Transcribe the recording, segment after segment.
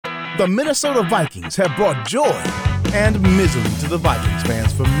The Minnesota Vikings have brought joy and misery to the Vikings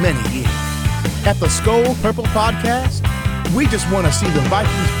fans for many years. At the Skull Purple Podcast, we just want to see the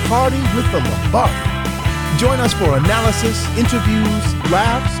Vikings party with the Lombardi. Join us for analysis, interviews,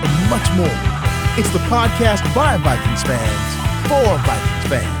 laughs, and much more. It's the podcast by Vikings fans for Vikings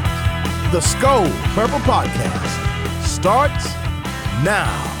fans. The Skull Purple Podcast starts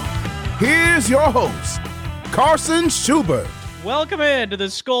now. Here's your host, Carson Schubert. Welcome into the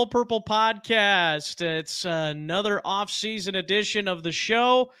Skull Purple Podcast. It's another off-season edition of the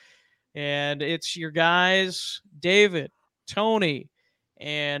show, and it's your guys, David, Tony,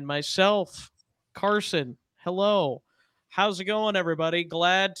 and myself, Carson. Hello. How's it going, everybody?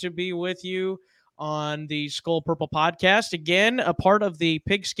 Glad to be with you on the Skull Purple Podcast. Again, a part of the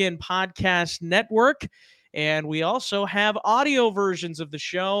Pigskin Podcast Network, and we also have audio versions of the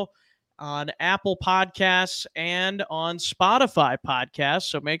show on Apple Podcasts and on Spotify Podcasts.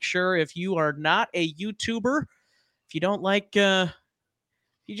 So make sure, if you are not a YouTuber, if you don't like, you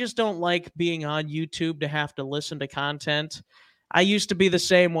just don't like being on YouTube to have to listen to content. I used to be the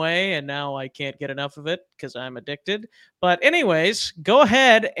same way, and now I can't get enough of it because I'm addicted. But anyways, go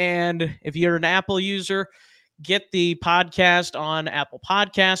ahead, and if you're an Apple user, get the podcast on Apple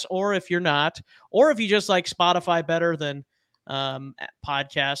Podcasts, or if you're not, or if you just like Spotify better than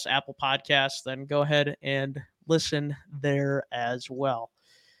podcasts, Apple Podcasts, then go ahead and listen there as well.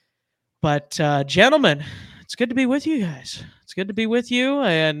 But gentlemen, it's good to be with you guys. It's good to be with you,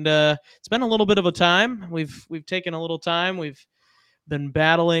 and it's been a little bit of a time. We've taken a little time. We've been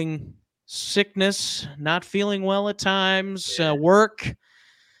battling sickness, not feeling well at times, work,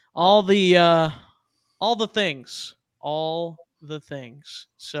 all the things.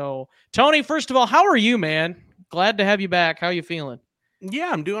 So, Tony, first of all, how are you, man? Glad to have you back. How are you feeling?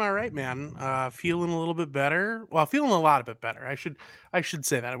 Yeah, I'm doing all right, man. Feeling a little bit better. Well, feeling a lot bit better. I should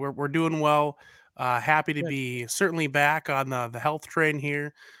say that we're doing well. Happy to be certainly back on the health train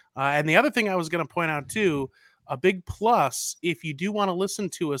here. And the other thing I was going to point out too, a big plus, if you do want to listen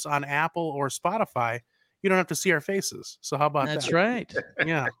to us on Apple or Spotify, you don't have to see our faces. So how about that? That's right.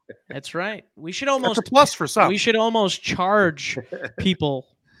 Yeah, that's right. We should almost that's a plus for some. We should almost charge people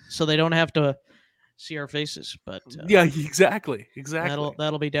so they don't have to see our faces, but yeah, exactly.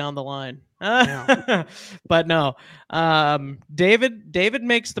 That'll be down the line. Yeah. But no, David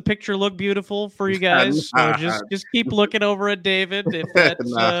makes the picture look beautiful for you guys. So just keep looking over at David if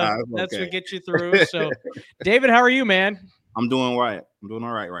that's that's what gets you through. So, David, how are you, man? I'm doing all right. I'm doing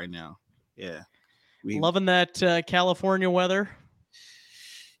all right right now. Yeah, loving that California weather.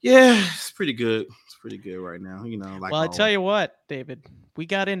 Yeah, it's pretty good. It's pretty good right now. You know, like. Well, I tell you what, David, we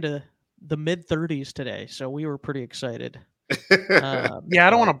got into the mid-30s today, so we were pretty excited. Yeah, I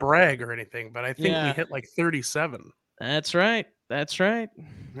don't want to brag or anything, but I think we hit like 37. That's right. Yeah.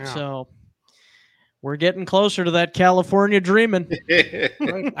 So we're getting closer to that California dreaming.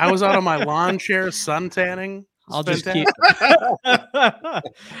 I was out on my lawn chair sun tanning. I'll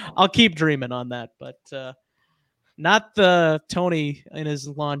keep dreaming on that, but not the Tony in his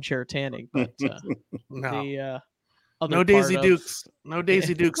lawn chair tanning, but no. The no Daisy Dukes. No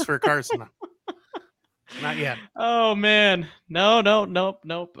Daisy Dukes for Carson. Not yet. Oh, man.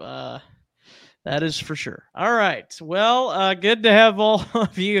 Nope. That is for sure. All right. Well, good to have all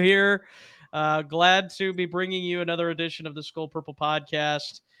of you here. Glad to be bringing you another edition of the Skull Purple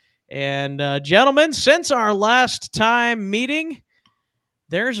Podcast. And, gentlemen, since our last time meeting,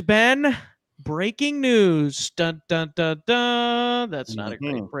 there's been breaking news. Dun, dun, dun, dun. That's not a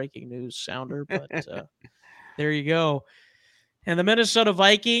great breaking news sounder, but there you go. And the Minnesota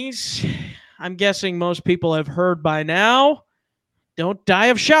Vikings, I'm guessing most people have heard by now, don't die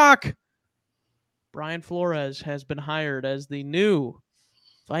of shock. Brian Flores has been hired as the new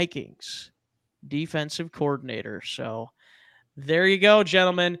Vikings defensive coordinator. So there you go,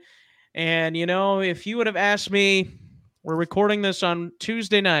 gentlemen. And, you know, if you would have asked me, we're recording this on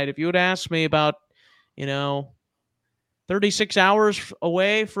Tuesday night, if you would ask me about, 36 hours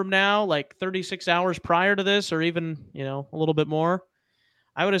away from now, like 36 hours prior to this, or even, a little bit more,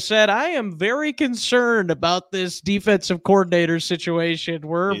 I would have said, I am very concerned about this defensive coordinator situation.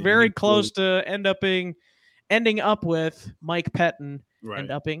 We're very close to ending up with Mike Pettin. Right.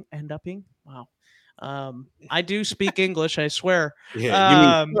 End upping. Wow. I do speak English, I swear.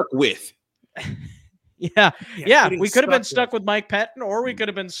 Yeah, you mean stuck with. Yeah. We could have been stuck with Mike Pettin, or we could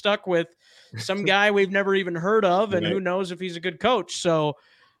have been stuck with some guy we've never even heard of, and who knows if he's a good coach. So,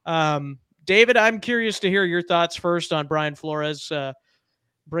 David, I'm curious to hear your thoughts first on Brian Flores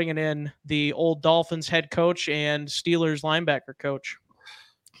bringing in the old Dolphins head coach and Steelers linebacker coach.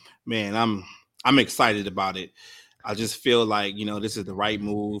 Man, I'm excited about it. I just feel like, this is the right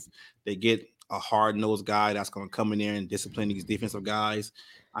move. They get a hard-nosed guy that's going to come in there and discipline these defensive guys.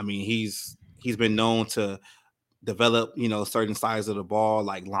 I mean, he's been known to develop, certain sides of the ball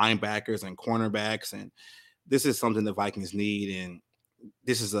like linebackers and cornerbacks, and this is something the Vikings need, and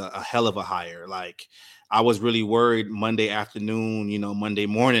this is a hell of a hire. Like, I was really worried Monday afternoon, Monday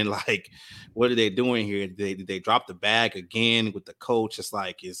morning, like, what are they doing here? Did they drop the bag again with the coach? It's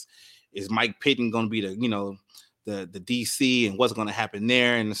like, is Mike Pitton going to be the DC, and what's going to happen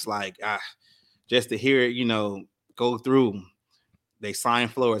there? And it's like, just to hear it, go through. They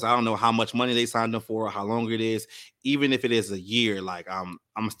signed Flores. I don't know how much money they signed him for, how long it is. Even if it is a year, like,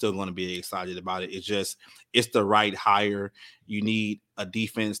 I'm still going to be excited about it. It's the right hire. You need a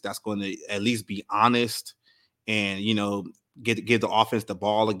defense that's going to at least be honest and, give the offense the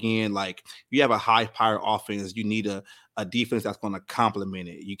ball again. Like, if you have a high-powered offense, you need a defense that's going to complement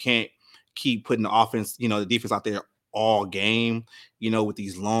it. You can't keep putting the offense, the defense out there all game, with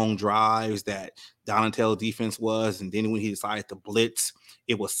these long drives that Donatello defense was. And then when he decided to blitz,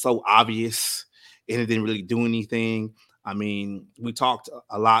 it was so obvious and it didn't really do anything. I mean, we talked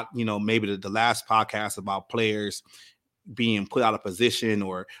a lot, maybe the last podcast about players being put out of position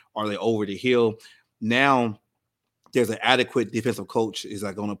or are they over the hill. Now there's an adequate defensive coach is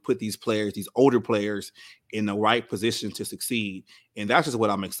like going to put these players, these older players, in the right position to succeed. And that's just what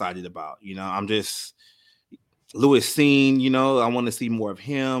I'm excited about. I'm just Lewis Seen, I want to see more of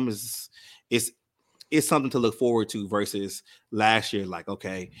him. It's something to look forward to versus last year. Like,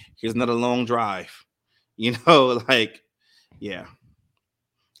 okay, here's another long drive, like, yeah,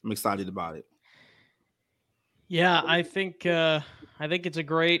 I'm excited about it. Yeah, I think it's a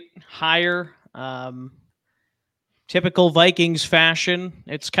great hire. Typical Vikings fashion.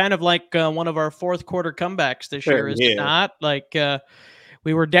 It's kind of like one of our fourth quarter comebacks this year, is it not? Like,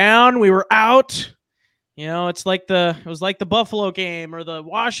 we were down, we were out. It was like the Buffalo game or the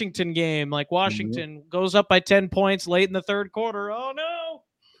Washington game. Like, Washington goes up by 10 points late in the third quarter. Oh no,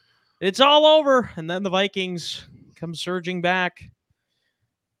 it's all over. And then the Vikings come surging back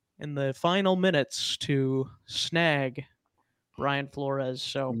in the final minutes to snag Brian Flores.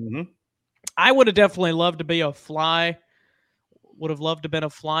 So I would have definitely loved to be a fly. Would have loved to have been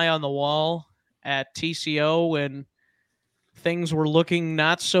a fly on the wall at TCO when things were looking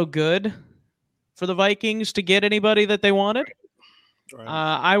not so good for the Vikings to get anybody that they wanted. Right.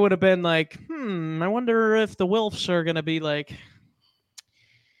 I would have been like, I wonder if the Wilfs are going to be like,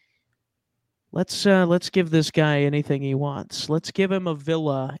 let's give this guy anything he wants. Let's give him a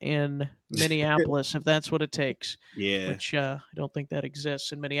villa in Minneapolis if that's what it takes. Yeah. Which I don't think that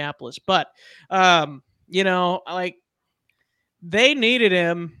exists in Minneapolis. But, like, they needed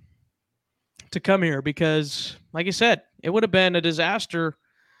him to come here because, like I said, it would have been a disaster,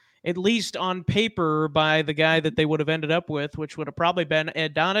 at least on paper, by the guy that they would have ended up with, which would have probably been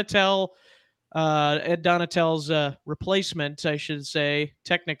Ed Donatell. Ed Donatell's replacement, I should say,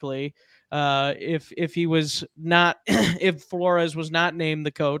 technically, if he was not, if Flores was not named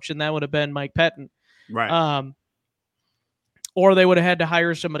the coach, and that would have been Mike Pettin. Right. Or they would have had to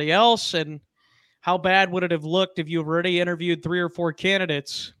hire somebody else. And how bad would it have looked if you've already interviewed 3 or 4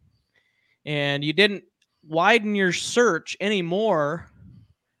 candidates and you didn't widen your search anymore?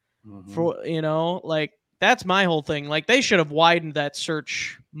 For, like, that's my whole thing. Like, they should have widened that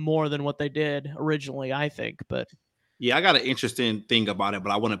search more than what they did originally, I think. But yeah, I got an interesting thing about it,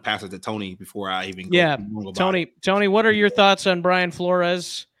 but I want to pass it to Tony before I even go. Yeah, Tony, what are your thoughts on Brian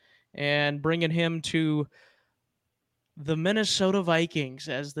Flores and bringing him to the Minnesota Vikings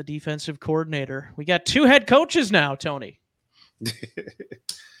as the defensive coordinator? We got 2 head coaches now, Tony.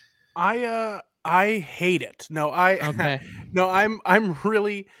 I hate it. No, okay. No, I'm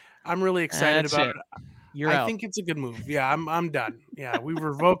really excited about it. You're I out. think it's a good move. Yeah, I'm done. Yeah, we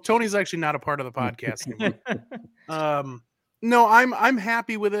revoked. Tony's actually not a part of the podcast anymore. No, I'm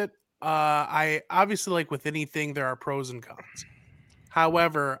happy with it. I obviously, like with anything, there are pros and cons.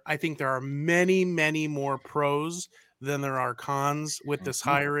 However, I think there are many, many more pros than there are cons with this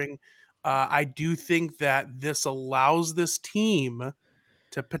hiring. I do think that this allows this team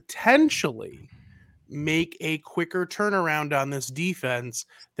to potentially make a quicker turnaround on this defense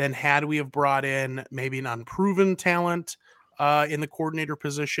than had we have brought in maybe an unproven talent in the coordinator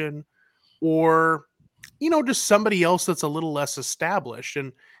position, or, just somebody else that's a little less established.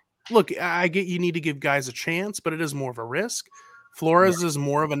 And look, I get you need to give guys a chance, but it is more of a risk. Flores is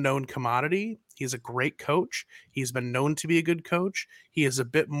more of a known commodity. He's a great coach. He's been known to be a good coach. He is a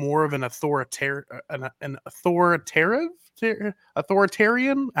bit more of an authoritarian. I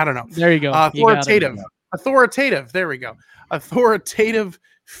don't know. There you go. Authoritative. There we go. Authoritative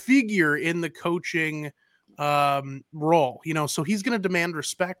figure in the coaching role, so he's going to demand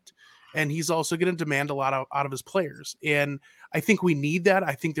respect, and he's also going to demand a lot out of his players. And I think we need that.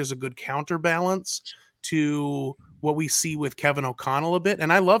 I think there's a good counterbalance to what we see with Kevin O'Connell a bit.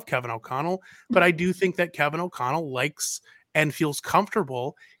 And I love Kevin O'Connell, but I do think that Kevin O'Connell likes and feels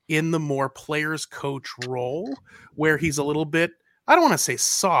comfortable in the more players coach role, where he's a little bit, I don't want to say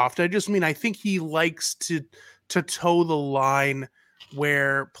soft. I just mean, I think he likes to toe the line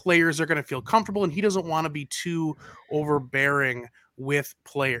where players are going to feel comfortable, and he doesn't want to be too overbearing with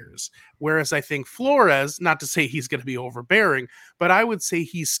players. Whereas I think Flores, not to say he's going to be overbearing, but I would say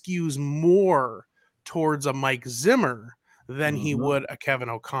he skews more towards a Mike Zimmer than he would a Kevin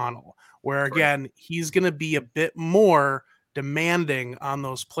O'Connell, where again, he's going to be a bit more demanding on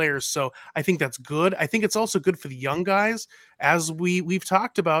those players. So I think that's good. I think it's also good for the young guys. As we've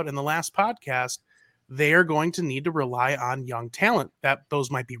talked about in the last podcast, they are going to need to rely on young talent. That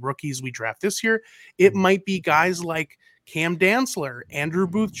those might be rookies we draft this year. It might be guys like Cam Dantzler, Andrew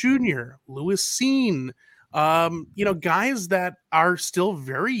Booth Jr., Lewis Seen, guys that are still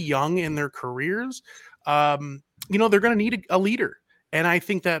very young in their careers. They're going to need a leader. And I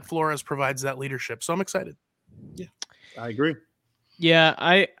think that Flores provides that leadership. So I'm excited. Yeah, I agree. Yeah,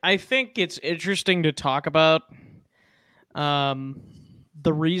 I think it's interesting to talk about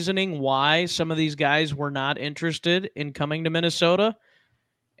the reasoning why some of these guys were not interested in coming to Minnesota.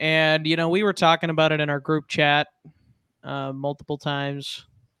 And, we were talking about it in our group chat multiple times.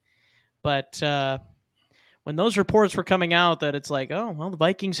 But when those reports were coming out that it's like, oh, well, the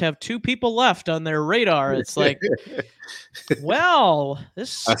Vikings have 2 people left on their radar, it's like, well,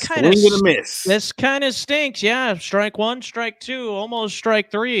 this kind of stinks. Yeah, strike 1, strike 2, almost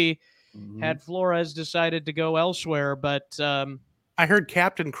strike 3. Had Flores decided to go elsewhere, but I heard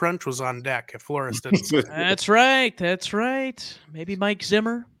Captain Crunch was on deck if Flores didn't say that. That's right. Maybe Mike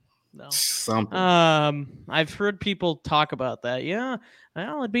Zimmer. No. Something. I've heard people talk about that. Yeah.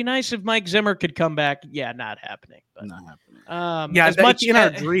 Well, it'd be nice if Mike Zimmer could come back. Yeah, not happening. But, not happening. As much in our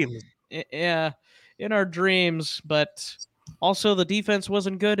dreams. Yeah, in our dreams. But also, the defense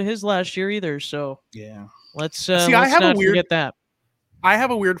wasn't good his last year either. So yeah, let's not forget that. I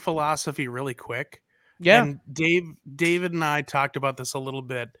have a weird philosophy, really quick. Yeah, and David and I talked about this a little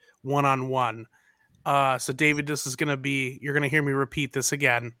bit one-on-one. So David, this is going to be, you're going to hear me repeat this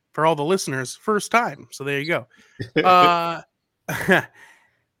again for all the listeners, first time. So there you go.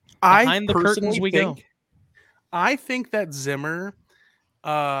 Behind the curtains we go. I think that Zimmer,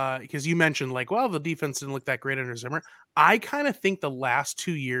 because you mentioned like, well, the defense didn't look that great under Zimmer. I kind of think the last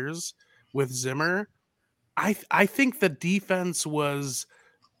 2 years with Zimmer, I think the defense was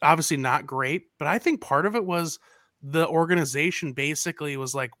obviously not great, but I think part of it was the organization basically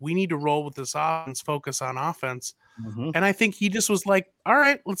was like, we need to roll with this offense, focus on offense. And I think he just was like, all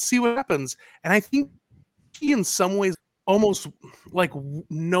right, let's see what happens. And I think he in some ways almost like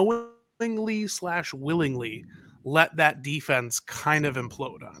knowingly / willingly let that defense kind of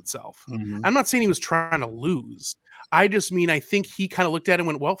implode on itself. I'm not saying he was trying to lose. I just mean, I think he kind of looked at it and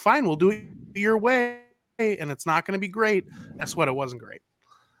went, well, fine, we'll do it your way. And it's not going to be great. That's what it wasn't great.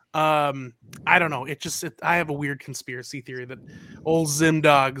 I don't know. I have a weird conspiracy theory that old Zim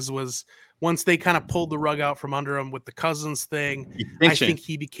Dogs was, once they kind of pulled the rug out from under him with the Cousins thing, I think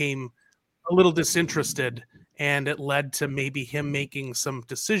he became a little disinterested, and it led to maybe him making some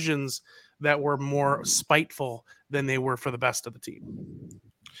decisions that were more spiteful than they were for the best of the team.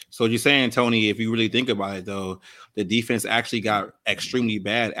 So you're saying, Tony, if you really think about it, though, the defense actually got extremely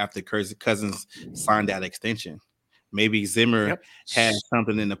bad after Cousins signed that extension. Maybe Zimmer had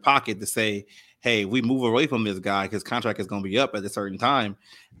something in the pocket to say, hey, we move away from this guy because contract is going to be up at a certain time.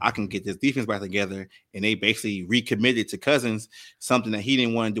 I can get this defense back together. And they basically recommitted to Cousins, something that he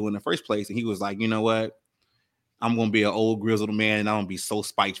didn't want to do in the first place. And he was like, you know what? I'm going to be an old grizzled man, and I'm going to be so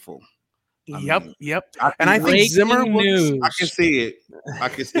spiteful. Yep. And I think Zimmer news. I can see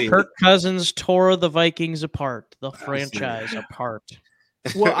it. Kirk Cousins tore the Vikings apart, the franchise apart.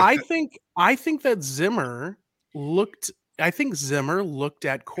 Well, I think that Zimmer looked at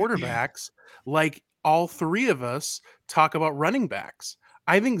quarterbacks like all 3 of us talk about running backs.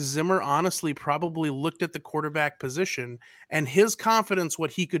 I think Zimmer honestly probably looked at the quarterback position and his confidence,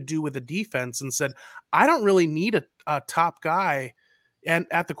 what he could do with a defense, and said, I don't really need a top guy and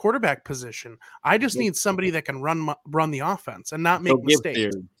at the quarterback position. I just need somebody that can run the offense and not make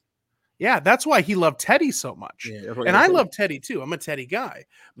mistakes. Yeah, that's why he loved Teddy so much. Yeah, and I love Teddy too. I'm a Teddy guy.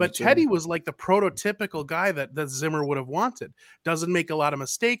 But Teddy was like the prototypical guy that Zimmer would have wanted. Doesn't make a lot of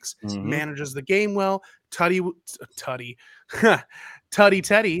mistakes, manages the game well. Teddy was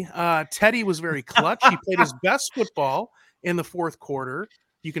very clutch. He played his best football in the fourth quarter.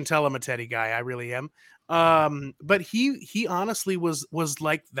 You can tell I'm a Teddy guy. I really am. But he honestly was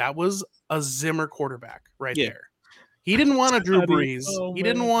like that was a Zimmer quarterback right there. He didn't want a Drew Brees. He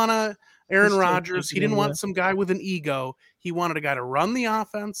didn't want a Aaron Rodgers. He didn't want some guy with an ego. He wanted a guy to run the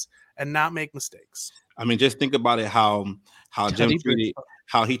offense and not make mistakes. I mean, just think about it. How Jim treated,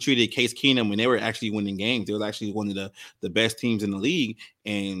 how he treated Case Keenum when they were actually winning games. They was actually one of the best teams in the league,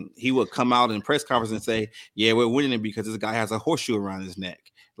 and he would come out in press conference and say, "Yeah, we're winning it because this guy has a horseshoe around his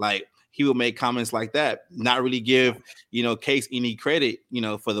neck." Like, he would make comments like that, not really give Case any credit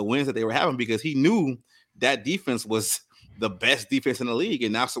for the wins that they were having, because he knew that defense was the best defense in the league,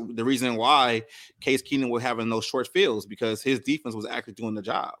 and that's the reason why Case Keenum was having those short fields, because his defense was actually doing the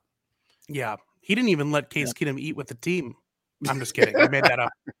job. Yeah, he didn't even let Case Keenum eat with the team. I'm just kidding. I made that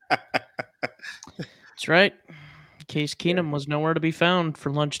up. That's right. Case Keenum was nowhere to be found for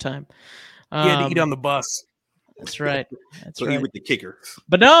lunchtime. He had to eat on the bus. That's right. That's so right. Eat with the kickers.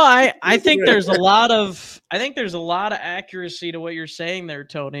 But no, I think there's a lot of accuracy to what you're saying there,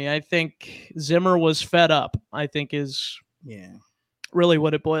 Tony. I think Zimmer was fed up, I think is really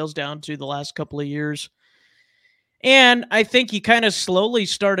what it boils down to the last couple of years. And I think he kind of slowly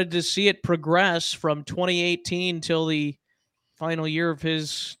started to see it progress from 2018 till the final year of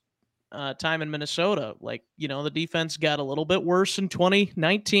his time in Minnesota. Like, the defense got a little bit worse in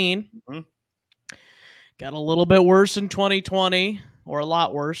 2019. Mm-hmm. Got a little bit worse in 2020, or a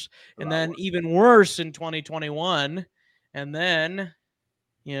lot worse. And then even worse in 2021. And then,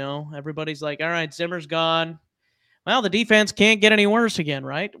 everybody's like, all right, Zimmer's gone. Well, the defense can't get any worse again,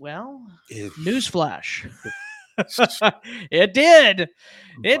 right? Well, newsflash. It did.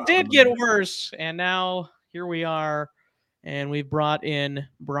 It did get worse. And now here we are. And we've brought in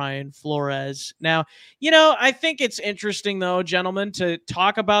Brian Flores. Now, I think it's interesting, though, gentlemen, to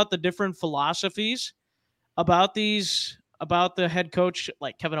talk about the different philosophies about the head coach,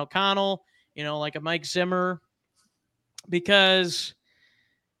 like Kevin O'Connell, like a Mike Zimmer, because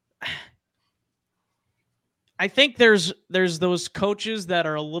I think there's those coaches that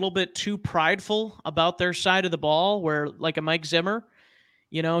are a little bit too prideful about their side of the ball, where like a Mike Zimmer,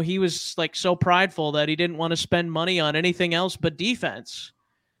 he was like so prideful that he didn't want to spend money on anything else but defense.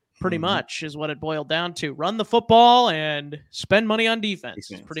 Pretty much is what it boiled down to. Run the football and spend money on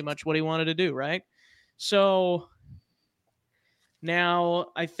defense. Is pretty much what he wanted to do, right? So now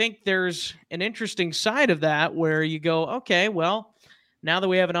I think there's an interesting side of that where you go, okay, well, now that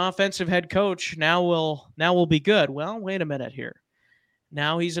we have an offensive head coach, now we'll be good. Well, wait a minute here.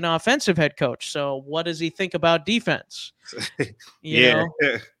 Now he's an offensive head coach. So what does he think about defense? You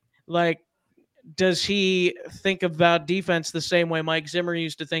know? Like, does he think about defense the same way Mike Zimmer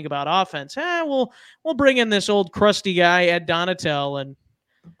used to think about offense? We'll bring in this old crusty guy, Ed Donatel, and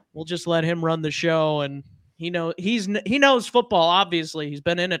we'll just let him run the show. And he knows football. Obviously, he's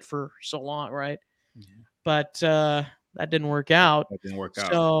been in it for so long, right? Yeah. But that didn't work out.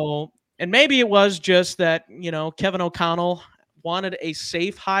 So, and maybe it was just that Kevin O'Connell wanted a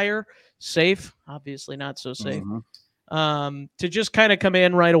safe hire. Safe, obviously not so safe. To just kind of come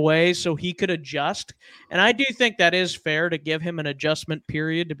in right away so he could adjust. And I do think that is fair to give him an adjustment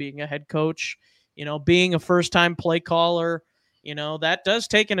period to being a head coach. Being a first-time play caller, that does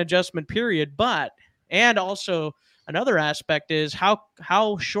take an adjustment period. And also another aspect is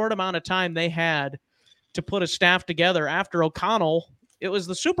how short amount of time they had to put a staff together after O'Connell. It was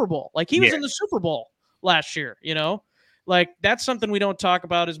the Super Bowl. Like, he was in the Super Bowl last year, Like, that's something we don't talk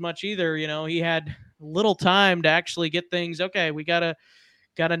about as much either. He had little time to actually get things. Okay, we gotta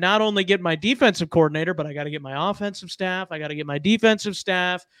not only get my defensive coordinator, but I gotta get my offensive staff. I gotta get my defensive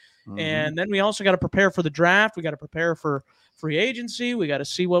staff. And then we also got to prepare for the draft. We got to prepare for free agency. We got to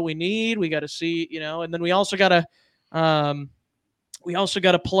see what we need. We got to see, and then we also got to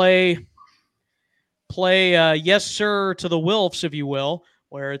play yes sir to the Wilfs, if you will,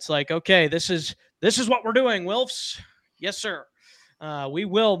 where it's like, okay, this is what we're doing, Wilfs. Yes sir. We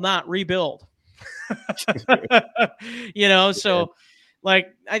will not rebuild. So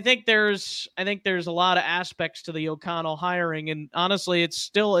like, I think there's a lot of aspects to the O'Connell hiring, and honestly, it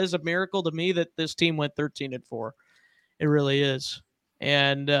still is a miracle to me that this team went 13-4. It really is.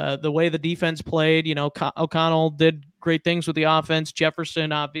 And the way the defense played, O'Connell did great things with the offense.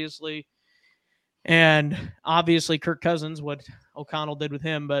 Jefferson, obviously, and obviously Kirk Cousins, what O'Connell did with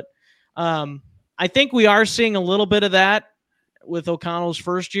him. But I think we are seeing a little bit of that with O'Connell's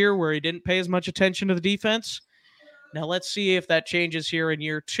first year, where he didn't pay as much attention to the defense. Now let's see if that changes here in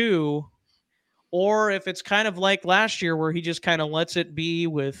year 2, or if it's kind of like last year where he just kind of lets it be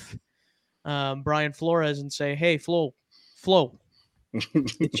with Brian Flores and say, hey, Flo,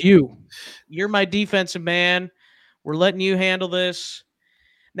 it's you. You're my defensive man. We're letting you handle this.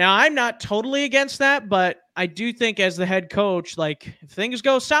 Now, I'm not totally against that, but I do think as the head coach, like if things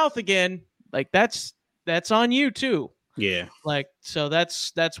go south again, like that's on you too. Yeah. Like, so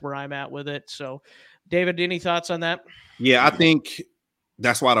that's where I'm at with it. So, David, any thoughts on that? Yeah, I think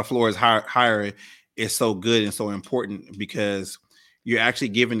that's why the Flores hire is so good and so important, because you're actually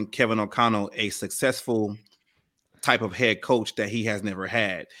giving Kevin O'Connell a successful type of head coach that he has never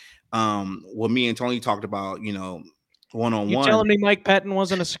had. What me and Tony talked about, you know, You one-on-one. telling me Mike Pettin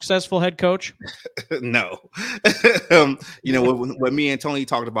wasn't a successful head coach? No. You know, what me and Tony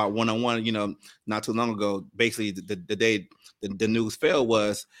talked about one-on-one, you know, not too long ago, basically the day the news fell,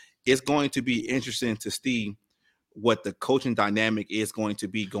 was it's going to be interesting to see what the coaching dynamic is going to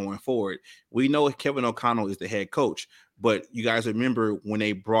be going forward. We know Kevin O'Connell is the head coach, but you guys remember when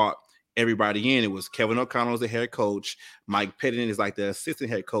they brought everybody in, it was Kevin O'Connell as the head coach, Mike Pettin is like the assistant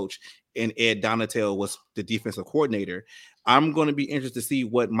head coach, and Ed Donatel was the defensive coordinator. I'm going to be interested to see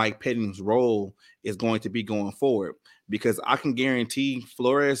what Mike Pettin's role is going to be going forward, because I can guarantee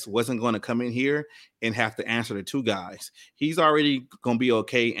Flores wasn't going to come in here and have to answer to two guys. He's already going to be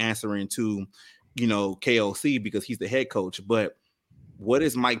okay answering to, you know, KOC because he's the head coach. But what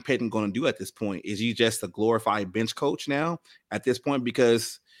is Mike Pettin going to do at this point? Is he just a glorified bench coach now at this point?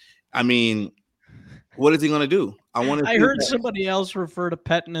 Because, I mean, what is he going to do? I heard somebody else refer to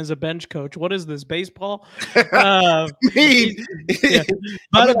Pettin as a bench coach. What is this, baseball? I mean, yeah.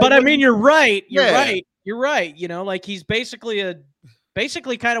 But I mean, you're right. Yeah. You're right. You know, like he's basically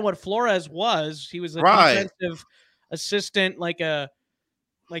kind of what Flores was. He was a Right. defensive assistant, like a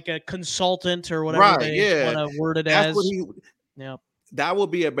consultant or whatever they want to word it That's as. what he. Yeah. That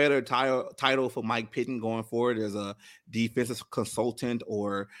would be a better title for Mike Pettin going forward, as a defensive consultant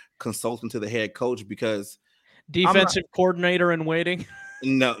or consultant to the head coach, because defensive coordinator in waiting.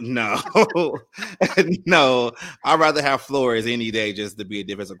 No, no. I'd rather have Flores any day just to be a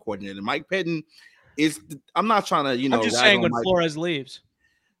defensive coordinator. Mike Pettin is. I'm not trying to, you know. I'm just saying when Flores leaves.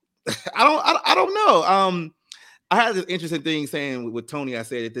 I don't know. I had this interesting thing saying with Tony. I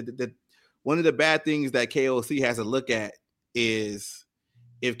said that one of the bad things that KOC has to look at is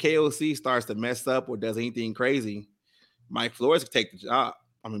if KOC starts to mess up or does anything crazy, Mike Flores could take the job.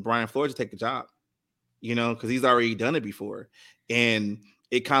 I mean, Brian Flores could take the job, you know, because he's already done it before. And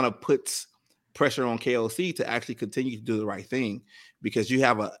it kind of puts pressure on KOC to actually continue to do the right thing, because you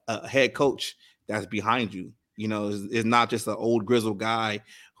have a head coach that's behind you. You know, it's not just an old grizzled guy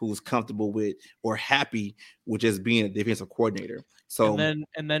who's comfortable with or happy with just being a defensive coordinator. So and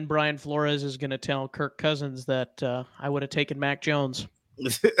then Brian Flores is going to tell Kirk Cousins that I would have taken Mac Jones.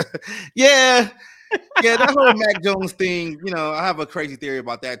 yeah, that whole Mac Jones thing. You know, I have a crazy theory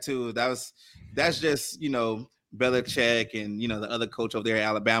about that too. That's just, you know, Belichick and, you know, the other coach over there at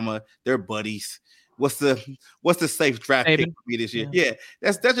Alabama. They're buddies. What's the safe draft pick for me this year? Yeah,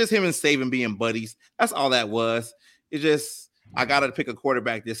 that's just him and Saban being buddies. That's all that was. It's just I got to pick a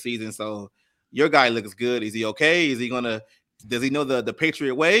quarterback this season. So your guy looks good. Is he okay? Does he know the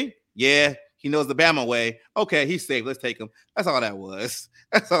Patriot way? Yeah, he knows the Bama way. Okay, he's safe. Let's take him. That's all that was.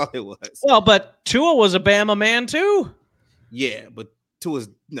 That's all it was. Well, but Tua was a Bama man too. Yeah, but Tua's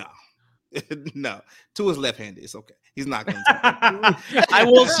no. No, Tua's left-handed. It's okay. He's not going to.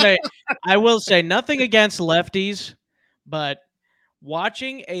 I will say nothing against lefties, but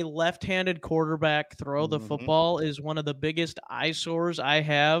watching a left-handed quarterback throw the football is one of the biggest eyesores I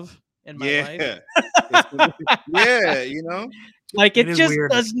have in my life. Yeah, you know, like it just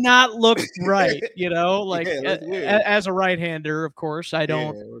does not look right. You know, like as a right-hander, of course, I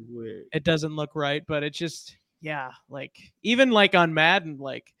don't. It doesn't look right, but it just like even like on Madden,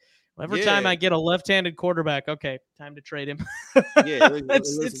 like. Every time I get a left-handed quarterback, okay, time to trade him.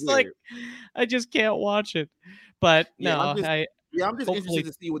 It's like I just can't watch it. But I'm just interested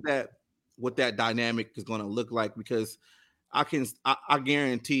to see what that dynamic is going to look like, because I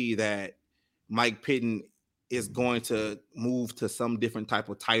guarantee that Mike Pettin is going to move to some different type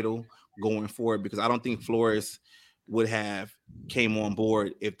of title going forward, because I don't think Flores would have came on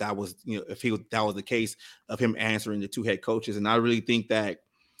board if that was, you know, that was the case of him answering the two head coaches. And I really think that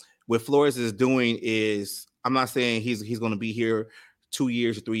what Flores is doing is, I'm not saying he's going to be here 2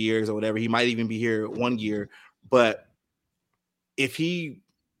 years or 3 years or whatever. He might even be here 1 year. But if he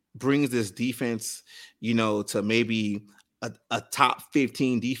brings this defense, you know, to maybe a top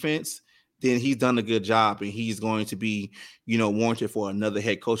 15 defense, then he's done a good job, and he's going to be, you know, warranted for another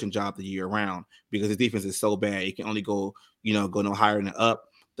head coaching job the year round, because his defense is so bad. It can only go no higher than up.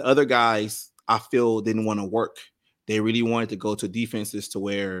 The other guys, I feel, didn't want to work. They really wanted to go to defenses to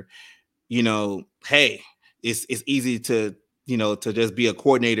where, you know, hey, it's easy to, you know, to just be a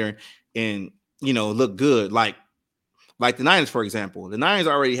coordinator and, you know, look good. Like Like the Niners, for example. The Niners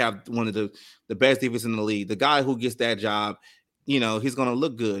already have one of the best defense in the league. The guy who gets that job, he's going to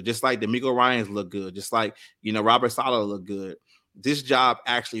look good. Just like D'Amico Ryans look good. Just like, Robert Saleh look good. This job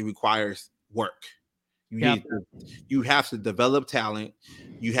actually requires work. You have to develop talent.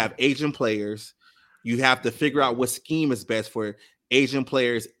 You have aging players. You have to figure out what scheme is best for aging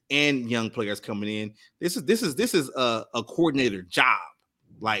players and young players coming in. This is a coordinator job.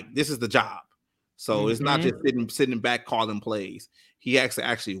 Like, this is the job. So it's not just sitting back calling plays. He has to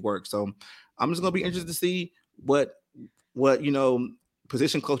actually work. So I'm just gonna be interested to see what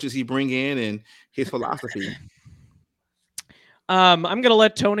position coaches he bring in and his philosophy. I'm going to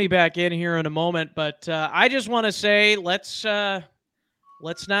let Tony back in here in a moment, but I just want to say let's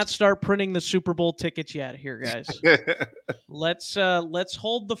not start printing the Super Bowl tickets yet here, guys. Let's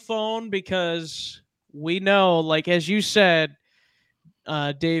hold the phone, because we know, like as you said,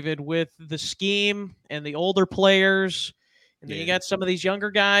 David, with the scheme and the older players, and then you got some of these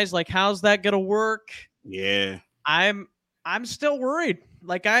younger guys, like how's that going to work? Yeah. I'm still worried.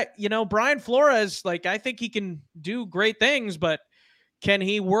 Like Brian Flores, like I think he can do great things, but can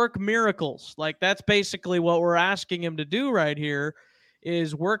he work miracles? Like that's basically what we're asking him to do right here,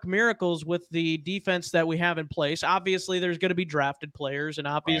 is work miracles with the defense that we have in place. Obviously, there's going to be drafted players, and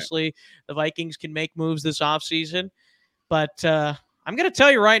obviously the Vikings can make moves this offseason. But I'm going to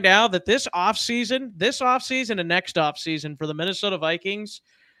tell you right now that this offseason and next offseason for the Minnesota Vikings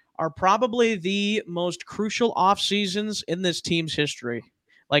are probably the most crucial off seasons in this team's history.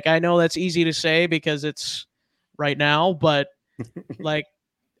 Like, I know that's easy to say because it's right now, but like,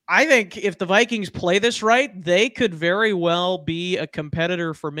 I think if the Vikings play this right, they could very well be a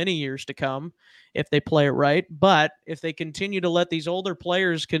competitor for many years to come if they play it right. But if they continue to let these older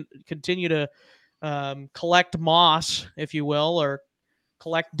players continue to collect moss, if you will, or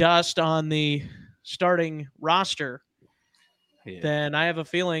collect dust on the starting roster, then I have a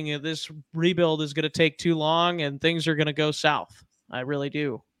feeling that this rebuild is going to take too long and things are going to go south. I really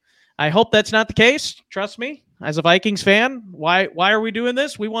do. I hope that's not the case. Trust me, as a Vikings fan, why are we doing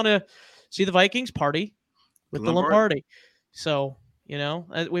this? We want to see the Vikings party with the Lombardi. So,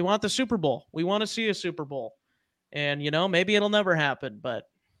 we want the Super Bowl. We want to see a Super Bowl. And, maybe it'll never happen, but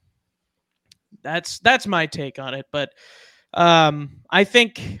that's my take on it. But I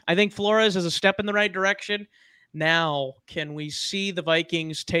think Flores is a step in the right direction. Now, can we see the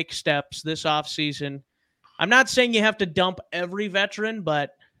Vikings take steps this offseason? I'm not saying you have to dump every veteran,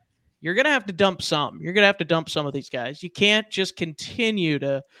 but you're going to have to dump some. You're going to have to dump some of these guys. You can't just continue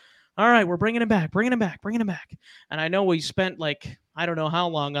to, all right, we're bringing him back. And I know we spent I don't know how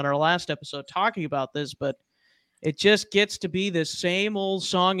long on our last episode talking about this, but it just gets to be the same old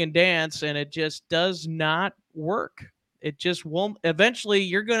song and dance, and it just does not work. It just won't. Eventually,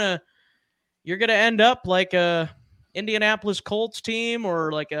 you're gonna end up like a Indianapolis Colts team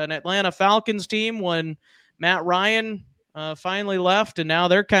or like an Atlanta Falcons team when Matt Ryan finally left, and now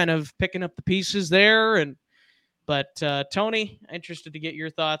they're kind of picking up the pieces there. But Tony, interested to get your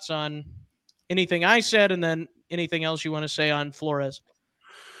thoughts on anything I said, and then anything else you want to say on Flores.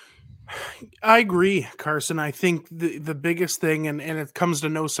 I agree, Carson. I think the biggest thing, and it comes to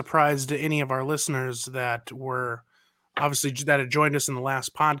no surprise to any of our listeners that were obviously that had joined us in the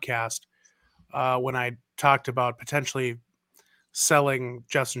last podcast when I talked about potentially selling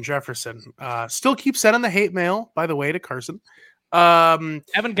Justin Jefferson. Still keep sending the hate mail, by the way, to Carson.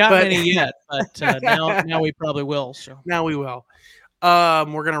 Haven't gotten any yet, but now we probably will. So now we will.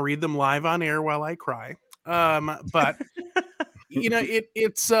 We're gonna read them live on air while I cry. But it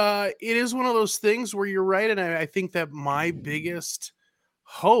is one of those things where you're right, and I think that my biggest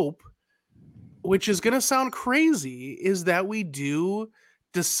hope, which is going to sound crazy, is that we do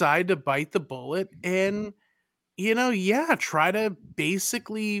decide to bite the bullet and try to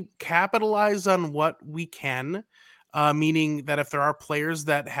basically capitalize on what we can, meaning that if there are players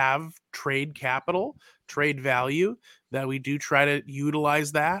that have trade capital, trade value, that we do try to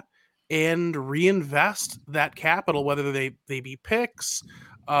utilize that and reinvest that capital, whether they be picks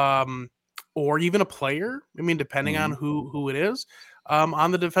or even a player. I mean, depending on who it is,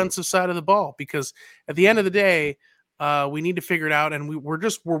 on the defensive side of the ball, because at the end of the day, we need to figure it out, and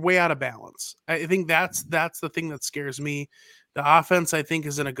we're way out of balance. I think that's the thing that scares me. The offense, I think,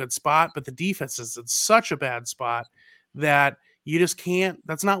 is in a good spot, but the defense is in such a bad spot that you just can't.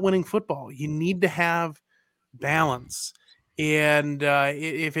 That's not winning football. You need to have balance. And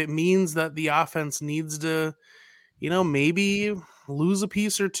if it means that the offense needs to, maybe lose a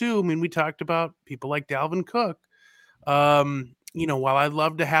piece or two. I mean, we talked about people like Dalvin Cook. While I'd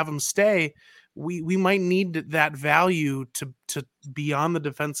love to have him stay, we might need that value to be on the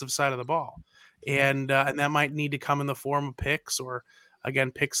defensive side of the ball. and that might need to come in the form of picks or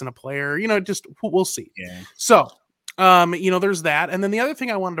again picks and a player. Just we'll see. Yeah. So, there's that, and then the other thing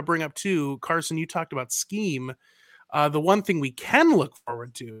I wanted to bring up too, Carson, you talked about scheme. The one thing we can look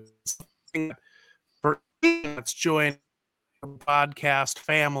forward to is for let's join the podcast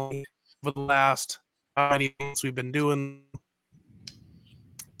family over the last how many months we've been doing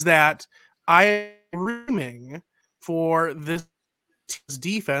that I am dreaming for this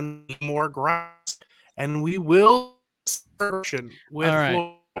defense more grass, and we will with All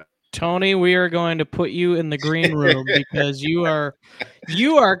right. Tony, we are going to put you in the green room because you are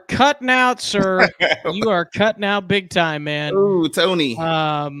cutting out, sir. You are cutting out big time, man. Ooh, Tony.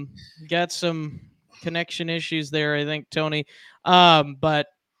 Got some connection issues there, I think, Tony. But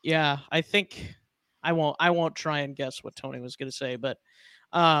yeah, I think I won't try and guess what Tony was going to say, but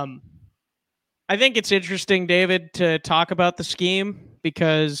I think it's interesting, David, to talk about the scheme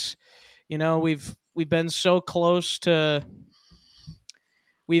because we've been so close to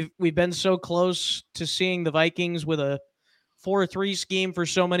We've been so close to seeing the Vikings with a 4-3 scheme for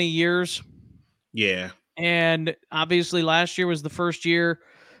so many years. Yeah. And obviously last year was the first year.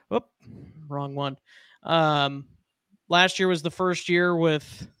 Whoop, wrong one. Last year was the first year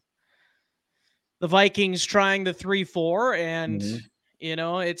with the Vikings trying the 3-4, and it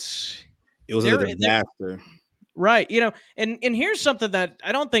was a disaster. Right. And here's something that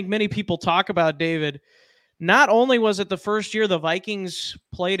I don't think many people talk about, David. Not only was it the first year the Vikings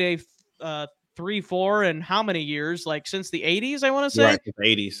played a 3-4 in how many years? Like since the 80s, I want to say. Right, the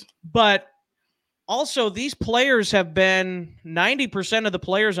 80s. But also these players have been 90% of the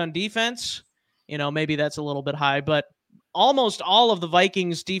players on defense. Maybe that's a little bit high, but almost all of the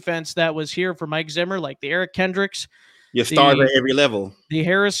Vikings defense that was here for Mike Zimmer, like the Eric Kendricks. Your stars at every level. The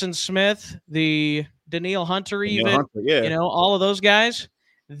Harrison Smith, the Danielle Hunter, yeah. All of those guys.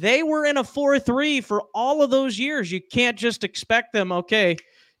 They were in a 4-3 for all of those years. You can't just expect them, okay,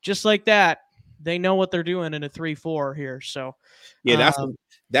 just like that. They know what they're doing in a 3-4 here. So, yeah,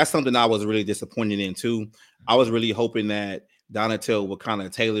 that's something I was really disappointed in too. I was really hoping that Donatel would kind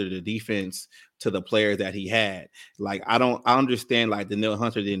of tailor the defense to the players that he had. Like, I understand like Danielle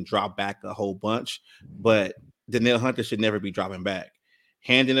Hunter didn't drop back a whole bunch, but Danielle Hunter should never be dropping back.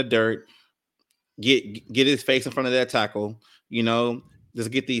 Hand in the dirt, get his face in front of that tackle, just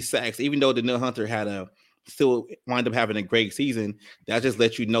get these sacks. Even though Danielle Hunter still wind up having a great season, that just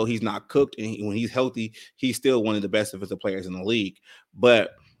lets you know he's not cooked, and when he's healthy, he's still one of the best defensive players in the league.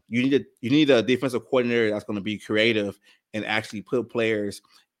 But you need a defensive coordinator that's going to be creative and actually put players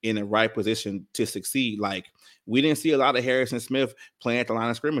in the right position to succeed. Like, we didn't see a lot of Harrison Smith playing at the line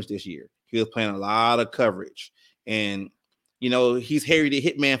of scrimmage this year. He was playing a lot of coverage, and he's Harry the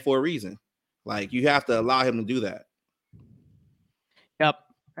Hitman for a reason. Like, you have to allow him to do that. Yep,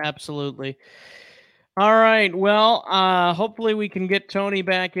 absolutely. All right. Well, hopefully we can get Tony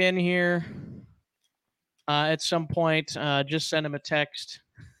back in here at some point. Just send him a text.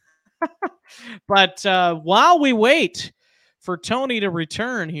 But while we wait for Tony to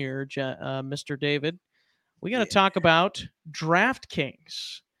return here, Mr. David, we got to talk about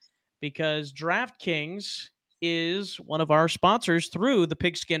DraftKings, because DraftKings is one of our sponsors through the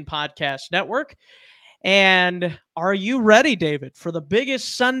Pigskin Podcast Network. And are you ready, David, for the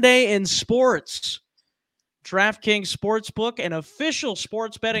biggest Sunday in sports? DraftKings Sportsbook, an official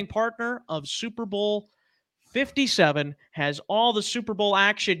sports betting partner of Super Bowl 57, has all the Super Bowl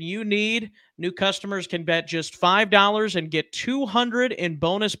action you need. New customers can bet just $5 and get $200 in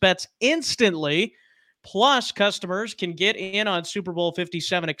bonus bets instantly. Plus, customers can get in on Super Bowl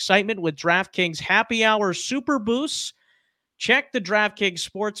 57 excitement with DraftKings Happy Hour Super Boosts. Check the DraftKings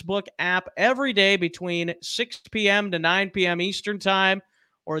Sportsbook app every day between 6 p.m. to 9 p.m. Eastern Time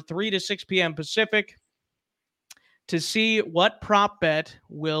or 3 to 6 p.m. Pacific to see what prop bet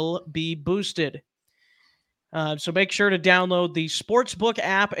will be boosted. So make sure to download the Sportsbook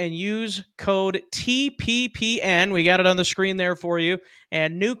app and use code TPPN. We got it on the screen there for you.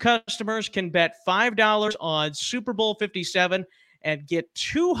 And new customers can bet $5 on Super Bowl 57 and get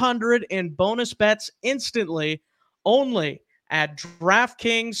 $200 in bonus bets instantly only at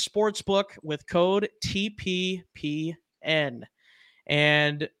DraftKings Sportsbook with code TPPN.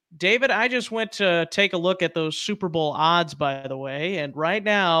 And David, I just went to take a look at those Super Bowl odds, by the way. And right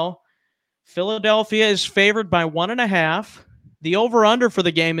now, Philadelphia is favored by 1.5. The over-under for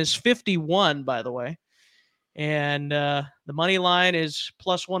the game is 51, by the way. And the money line is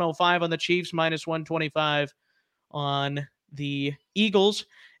plus 105 on the Chiefs, minus 125 on the Eagles.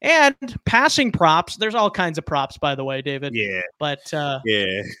 And passing props, there's all kinds of props, by the way, David. Yeah. But,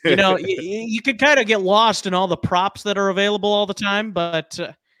 yeah, you could kind of get lost in all the props that are available all the time. But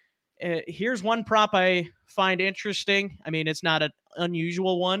here's one prop I find interesting. I mean, it's not an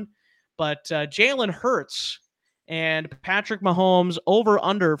unusual one, but Jalen Hurts and Patrick Mahomes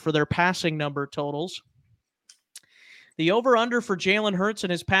over-under for their passing number totals. The over-under for Jalen Hurts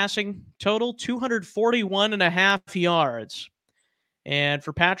and his passing total, 241.5 yards. And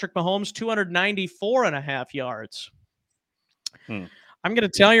for Patrick Mahomes, 294.5 yards. I'm going to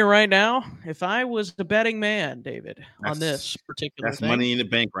tell you right now, if I was the betting man, David, on this particular thing. Money in the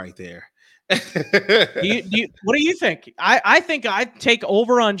bank right there. What do you think? I think I'd take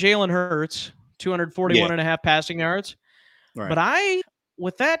over on Jalen Hurts, 241.5 passing yards. Right. But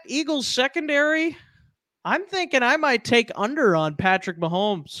with that Eagles secondary, I'm thinking I might take under on Patrick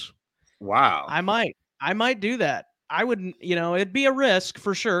Mahomes. Wow. I might do that. I wouldn't, it'd be a risk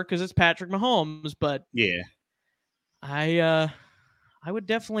for sure because it's Patrick Mahomes, but yeah, I would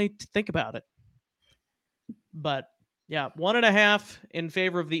definitely think about it. But yeah, 1.5 in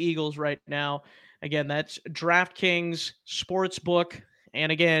favor of the Eagles right now. Again, that's DraftKings Sportsbook.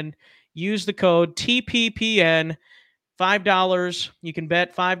 And again, use the code TPPN, $5. You can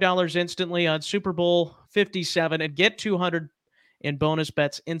bet $5 instantly on Super Bowl 57 and get $200 in bonus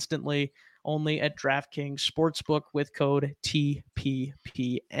bets instantly only at DraftKings Sportsbook with code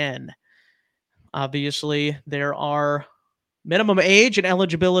TPPN. Obviously, there are minimum age and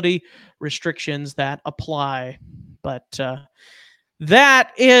eligibility restrictions that apply. But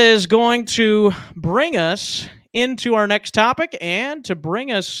that is going to bring us into our next topic, and to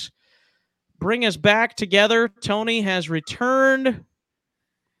bring us back together, Tony has returned.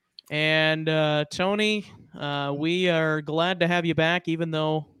 And Tony, we are glad to have you back, even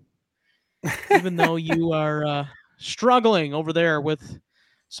though you are struggling over there with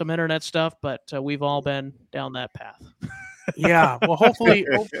some internet stuff, but we've all been down that path. Yeah, well, hopefully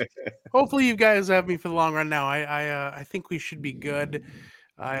you guys have me for the long run now. I think we should be good.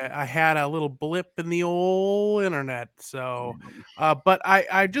 I had a little blip in the old internet, so but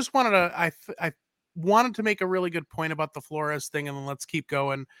I just wanted to I wanted to make a really good point about the Flores thing, and then let's keep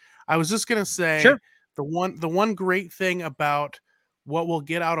going. I was just gonna say, sure, the one great thing about what we'll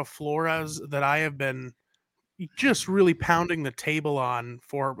get out of Flores that I have been just really pounding the table on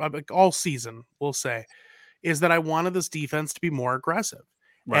for all season, we'll say, is that I wanted this defense to be more aggressive.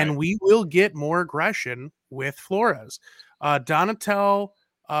 right. And we will get more aggression with Flores. Donatel,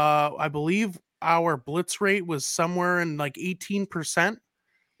 I believe our blitz rate was somewhere in like 18%,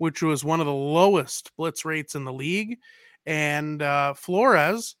 which was one of the lowest blitz rates in the league. And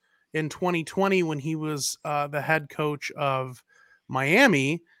Flores in 2020, when he was the head coach of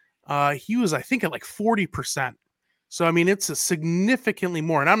Miami, he was, I think, at like 40%. So, I mean, it's a significantly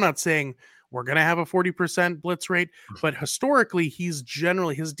more. And I'm not saying we're going to have a 40% blitz rate, but historically, his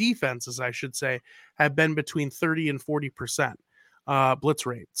defenses, I should say, have been between 30 and 40% blitz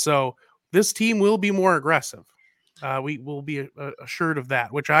rate. So this team will be more aggressive. We will be assured of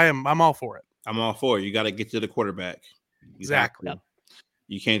that, which I'm all for it. I'm all for it. You got to get to the quarterback. Exactly.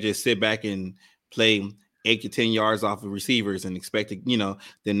 You can't just sit back and play 8 to 10 yards off of receivers and expect them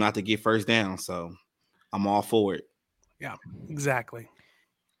not to get first down. So I'm all for it. Yeah, exactly.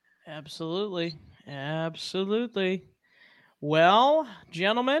 Absolutely. Well,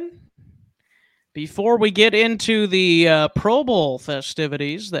 gentlemen, before we get into the Pro Bowl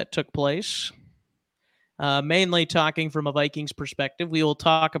festivities that took place, mainly talking from a Vikings perspective, we will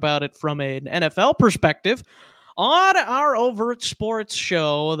talk about it from an NFL perspective on our Overt Sports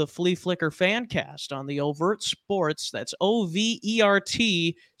show, the Flea Flicker Fancast on the Overt Sports, that's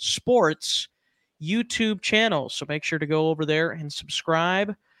OVERT Sports YouTube channel. So make sure to go over there and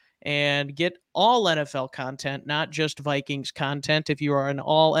subscribe and get all NFL content, not just Vikings content if you are an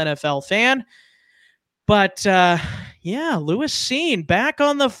all NFL fan. But Lewis Cine back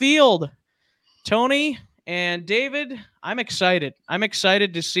on the field. Tony and David, I'm excited. I'm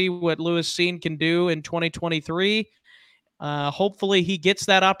excited to see what Lewis Cine can do in 2023. Hopefully he gets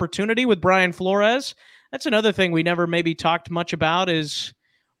that opportunity with Brian Flores. That's another thing we never maybe talked much about is,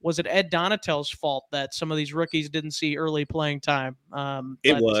 was it Ed Donatel's fault that some of these rookies didn't see early playing time?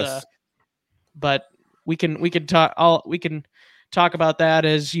 It was. But we can talk about that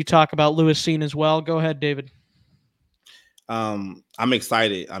as you talk about Lewis Cine as well. Go ahead, David. I'm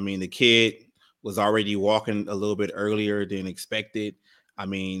excited. I mean, the kid was already walking a little bit earlier than expected. I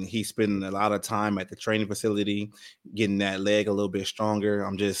mean, he's spending a lot of time at the training facility, getting that leg a little bit stronger.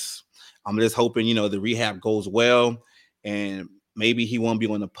 I'm just hoping, the rehab goes well, and maybe he won't be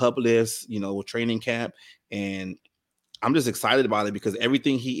on the pup list, training camp. And I'm just excited about it because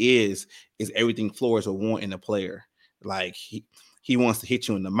everything he is everything Flores would want in a player. Like he wants to hit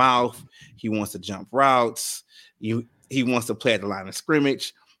you in the mouth. He wants to jump routes. He wants to play at the line of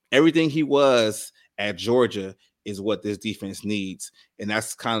scrimmage. everything he was at Georgia is what this defense needs. And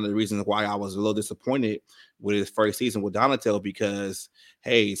that's kind of the reason why I was a little disappointed with his first season with Donatel, because,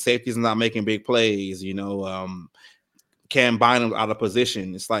 hey, safety's not making big plays, Cam Bynum out of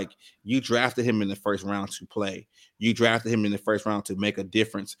position. It's like you drafted him in the first round to play. You drafted him in the first round to make a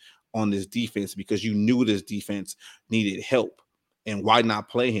difference on this defense because you knew this defense needed help. And why not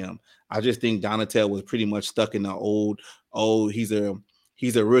play him? I just think Donatel was pretty much stuck in the old, he's a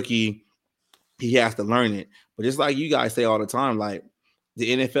rookie. He has to learn it. But it's like you guys say all the time, like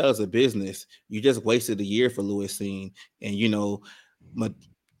the NFL is a business. You just wasted a year for Lewis Cine. And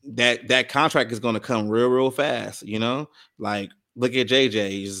that contract is going to come real fast. Like look at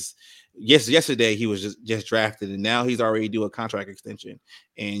JJ. Yesterday he was just drafted, and now he's already do a contract extension.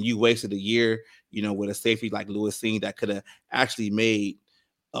 And you wasted a year, with a safety like Lewis Cine that could have actually made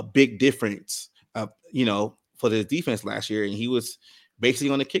a big difference, for the defense last year. And he was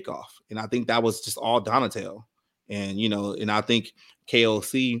basically on the kickoff. And I think that was just all Donatel. And I think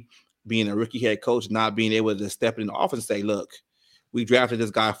KOC being a rookie head coach, not being able to step in the office and say, look, we drafted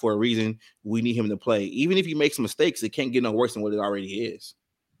this guy for a reason. We need him to play. Even if he makes mistakes, it can't get no worse than what it already is.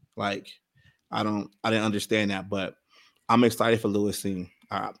 Like, I didn't understand that, but I'm excited for Lewis Cine.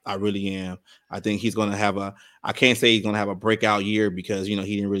 I really am. I think he's going to I can't say he's going to have a breakout year because, he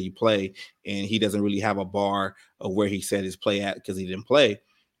didn't really play and he doesn't really have a bar of where he set his play at because he didn't play,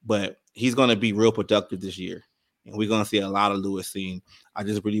 but he's going to be real productive this year. And we're going to see a lot of Lewis Cine. I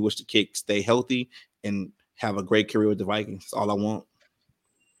just really wish the kid stay healthy and have a great career with the Vikings. That's all I want.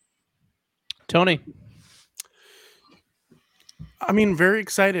 Tony. I mean, very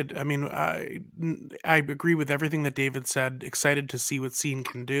excited. I mean, I agree with everything that David said. Excited to see what Cine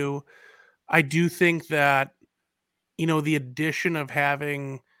can do. I do think that, the addition of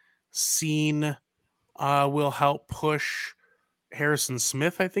having Cine will help push Harrison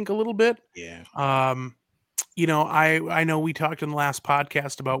Smith, I think, a little bit. Yeah. I know we talked in the last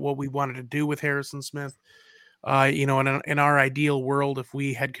podcast about what we wanted to do with Harrison Smith. In our ideal world, if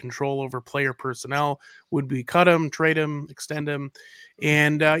we had control over player personnel, would we cut him, trade him, extend him?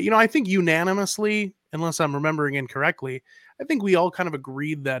 And, I think unanimously, unless I'm remembering incorrectly, I think we all kind of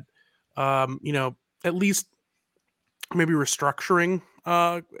agreed that, at least maybe restructuring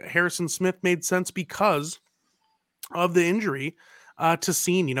Harrison Smith made sense because of the injury to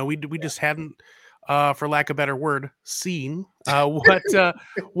Cine. We just hadn't, for lack of a better word, seen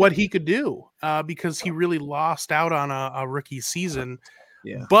what he could do because he really lost out on a rookie season.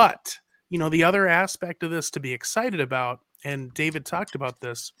 Yeah. But, the other aspect of this to be excited about, and David talked about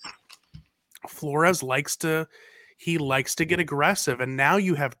this, Flores likes to get aggressive. And now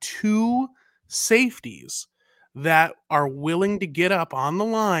you have two safeties that are willing to get up on the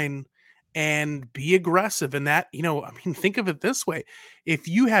line and be aggressive. And that, think of it this way. If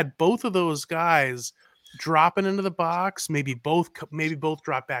you had both of those guys dropping into the box, maybe both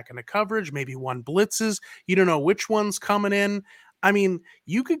drop back into coverage, maybe one blitzes, you don't know which one's coming in. I mean,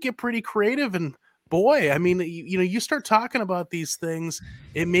 you could get pretty creative, and boy, I mean, you start talking about these things,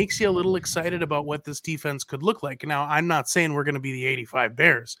 it makes you a little excited about what this defense could look like. Now, I'm not saying we're going to be the 85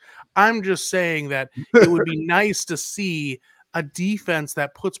 Bears. I'm just saying that it would be nice to see a defense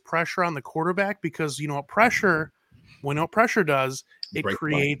that puts pressure on the quarterback because we know what pressure does. It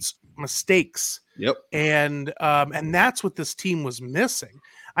creates mistakes. Yep. And that's what this team was missing.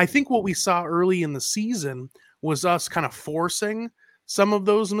 I think what we saw early in the season was us kind of forcing some of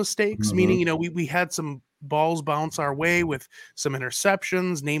those mistakes, meaning, we had some balls bounce our way with some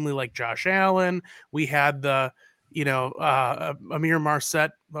interceptions, namely like Josh Allen. We had the, Amir Marset,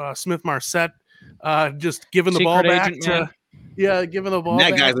 Smith Marset, just giving the ball back to, giving the ball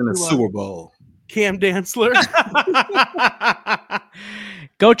that back guy's in the to, Super Bowl. Cam Dantzler.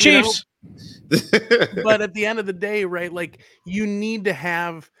 Go Chiefs. But at the end of the day, right, like you need to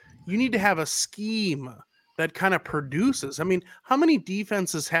have a scheme that kind of produces. I mean, how many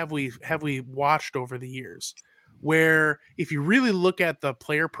defenses have we watched over the years where if you really look at the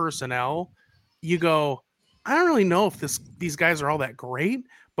player personnel, you go, I don't really know if these guys are all that great,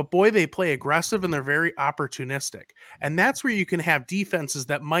 but boy, they play aggressive and they're very opportunistic. And that's where you can have defenses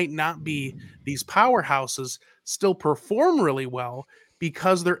that might not be these powerhouses still perform really well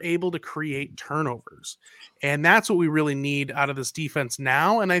because they're able to create turnovers. And that's what we really need out of this defense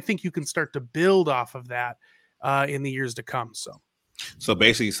now. And I think you can start to build off of that in the years to come. So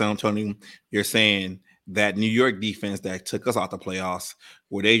basically, Tony, you're saying that New York defense that took us out the playoffs,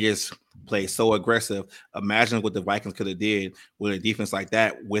 where they just play so aggressive. Imagine what the Vikings could have did with a defense like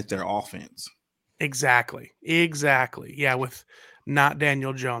that with their offense. Exactly. Yeah, with not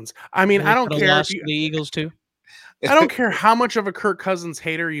Daniel Jones. I mean, I don't care. The Eagles too. I don't care how much of a Kirk Cousins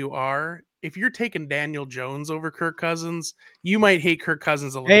hater you are. If you're taking Daniel Jones over Kirk Cousins, you might hate Kirk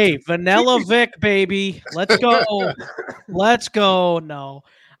Cousins a little Hey, too. Vanilla Vic, baby. Let's go. Let's go. No.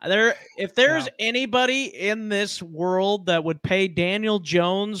 If there's anybody in this world that would pay Daniel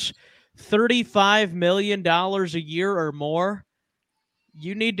Jones $35 million a year or more,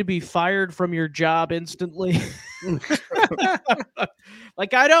 you need to be fired from your job instantly.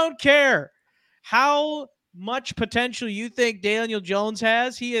 Like, I don't care how much potential you think Daniel Jones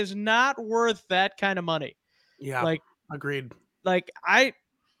has. He is not worth that kind of money. Yeah, Like, agreed.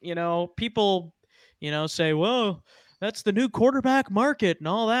 People, say, well, that's the new quarterback market and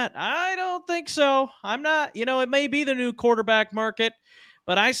all that. I don't think so. I'm not, it may be the new quarterback market,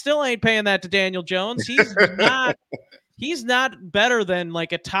 but I still ain't paying that to Daniel Jones. He's not better than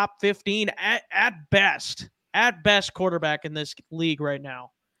like a top 15 at best quarterback in this league right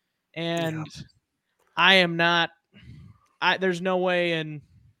now. And I am not, there's no way in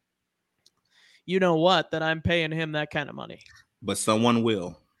that I'm paying him that kind of money. But someone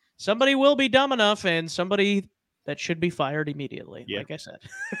will. Somebody will be dumb enough, and somebody that should be fired immediately, like I said.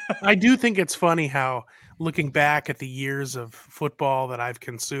 I do think it's funny how, looking back at the years of football that I've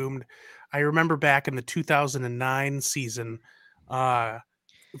consumed, I remember back in the 2009 season,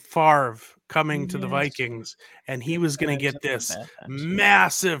 Favre coming to the Vikings, and he was going to get this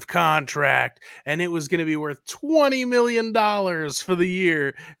massive contract, and it was going to be worth $20 million for the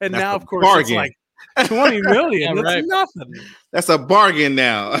year. And That's now, a of course, bargain. it's like $20 million. Yeah, That's right. nothing. That's a bargain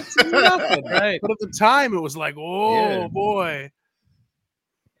now. It's nothing. Right. But at the time, it was like, oh boy.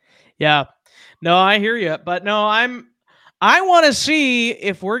 Yeah. No, I hear you. But no, I want to see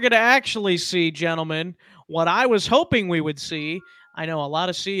if we're going to actually see, gentlemen, what I was hoping we would see. I know a lot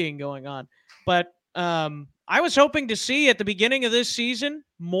of seeing going on, but I was hoping to see at the beginning of this season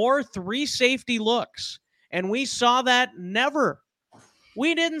more 3 safety looks. And we saw that never.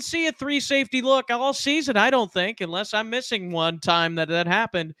 We didn't see a 3 safety look all season, I don't think, unless I'm missing one time that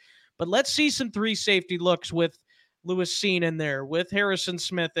happened. But let's see some 3 safety looks with Lewis Cine in there, with Harrison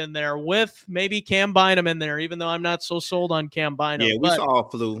Smith in there, with maybe Cam Bynum in there, even though I'm not so sold on Cam Bynum. Yeah, we saw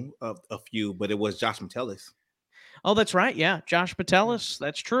a few, but it was Josh Metellus. Oh, that's right. Yeah, Josh Metellus.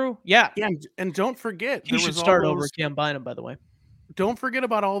 That's true. Yeah. And don't forget, He should start over Cam Bynum, by the way. Don't forget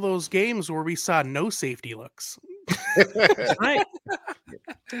about all those games where we saw no safety looks. That's right.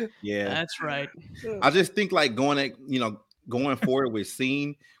 Yeah, that's right. I just think like going forward with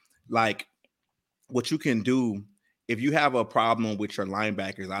Cine, like what you can do if you have a problem with your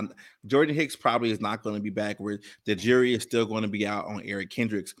linebackers. Jordan Hicks probably is not going to be back. Where the jury is still going to be out on Eric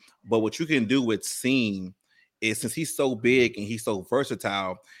Kendricks. But what you can do with Cine is, since he's so big and he's so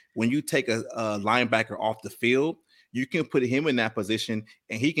versatile, when you take a linebacker off the field, you can put him in that position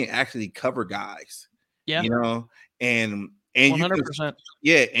and he can actually cover guys. Yeah. And 100%.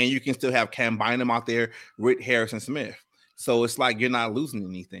 and you can still have Cam Bynum out there with Harrison Smith. So it's like you're not losing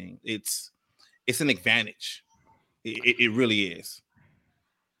anything. It's an advantage. It really is.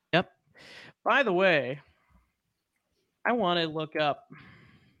 Yep. By the way, I want to look up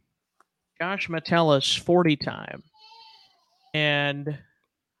Josh Metellus 40 time. And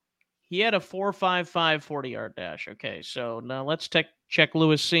he had a 4.55 40-yard dash. Okay, so now let's check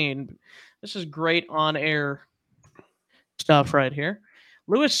Lewis Cine. This is great on-air stuff right here.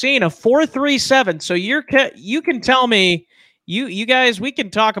 Lewis Cine, a 4.37. So you can tell me, you guys, we can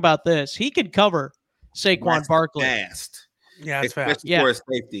talk about this. He could cover Saquon Barkley. Fast. Yeah, it's fast. For a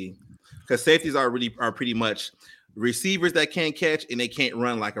safety, because safeties are pretty much receivers that can't catch and they can't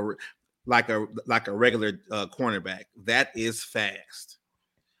run like a regular cornerback. That is fast.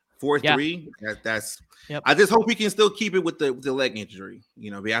 4.3. That's. Yep. I just hope he can still keep it with the leg injury.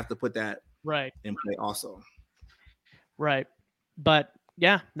 We have to put that right in play also. Right, but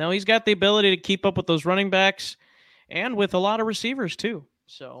yeah, no, he's got the ability to keep up with those running backs and with a lot of receivers too.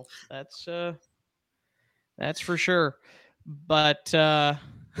 So that's for sure. But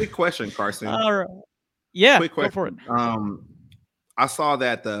quick question, Carson. Yeah, quick question. Go for it. I saw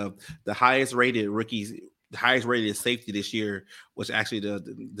that the highest rated rookies, the highest rated safety this year was actually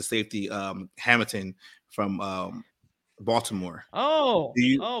the safety Hamilton from Baltimore. Kyle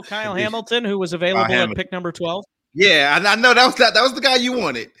Hamilton, who was available at pick number 12. Yeah, I know that was the guy you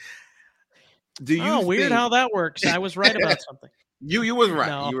wanted. Weird how that works. I was right about something. You was right.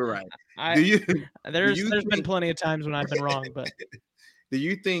 No, you were right. There's been plenty of times when I've been wrong, but do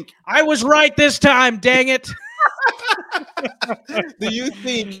you think I was right this time? Dang it! Do you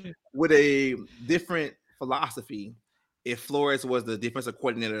think with a different philosophy, if Flores was the defensive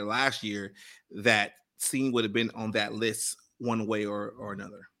coordinator last year, that Cine would have been on that list one way or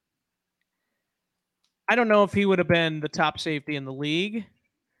another? I don't know if he would have been the top safety in the league,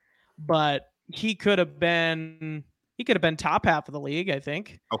 but he could have been top half of the league, I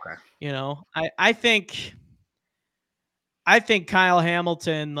think. Okay. I think Kyle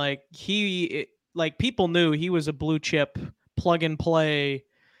Hamilton, like people knew he was a blue chip plug and play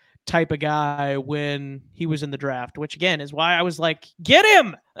type of guy when he was in the draft, which again is why I was like, get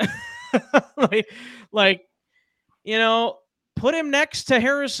him. like, put him next to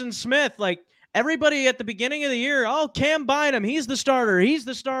Harrison Smith. Like everybody at the beginning of the year, oh, Cam Bynum, he's the starter.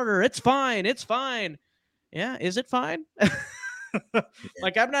 It's fine. Yeah, is it fine?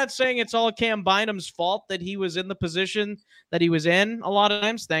 Like, I'm not saying it's all Cam Bynum's fault that he was in the position that he was in a lot of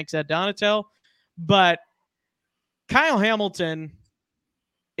times, thanks Ed Donatel. But Kyle Hamilton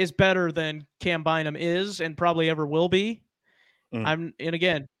is better than Cam Bynum is and probably ever will be. And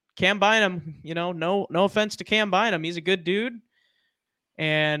again, Cam Bynum, no offense to Cam Bynum. He's a good dude.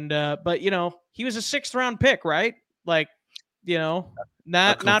 And, but, he was a 6th round pick, right? Like,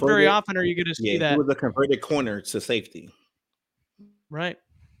 not very often are you going to see that. He was a converted corner to safety. Right.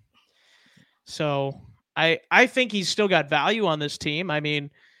 So I think he's still got value on this team. I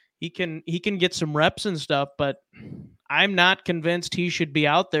mean, he can get some reps and stuff, but I'm not convinced he should be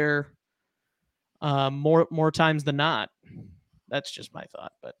out there more times than not. That's just my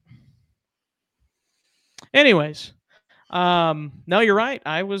thought. But anyways, no, you're right.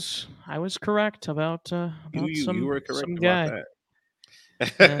 I was correct about you were correct some about guy.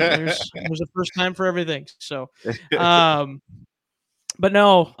 that. There's a first time for everything. So, but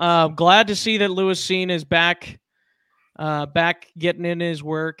no, glad to see that Lewis Cine is back getting in his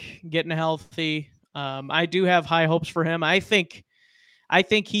work, getting healthy. I do have high hopes for him. I think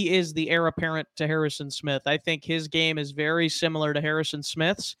he is the heir apparent to Harrison Smith. I think his game is very similar to Harrison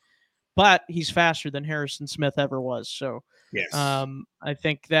Smith's, but he's faster than Harrison Smith ever was. So, yes, I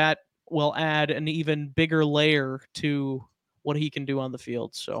think that will add an even bigger layer to what he can do on the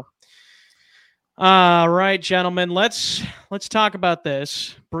field. So, all right, gentlemen, let's talk about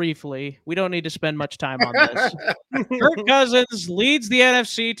this briefly. We don't need to spend much time on this. Kirk Cousins leads the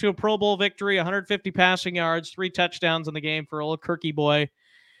NFC to a Pro Bowl victory, 150 passing yards, 3 touchdowns in the game for old Kirky boy.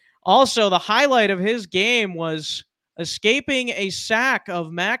 Also, the highlight of his game was escaping a sack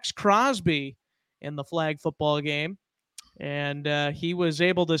of Max Crosby in the flag football game. And he was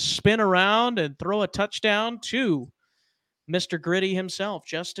able to spin around and throw a touchdown to Mr. Gritty himself,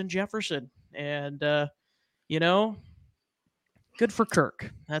 Justin Jefferson. And, good for Kirk.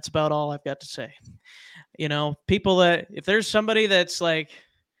 That's about all I've got to say. People that, if there's somebody that's like,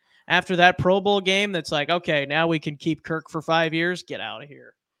 after that Pro Bowl game, that's like, okay, now we can keep Kirk for 5 years, get out of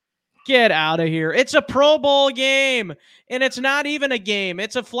here. Get out of here. It's a Pro Bowl game, and it's not even a game.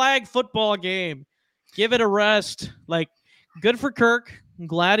 It's a flag football game. Give it a rest. Like, good for Kirk. I'm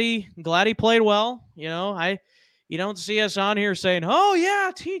glad he played well. You don't see us on here saying, oh,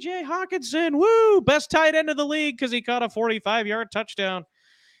 yeah, TJ Hawkinson, woo, best tight end of the league because he caught a 45-yard touchdown.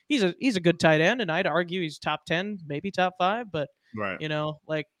 He's a good tight end, and I'd argue he's top 10, maybe top 5. But, right.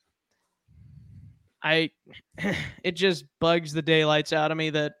 It just bugs the daylights out of me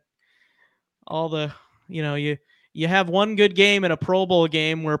that all the, you have one good game in a Pro Bowl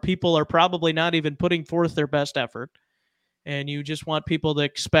game where people are probably not even putting forth their best effort. And you just want people to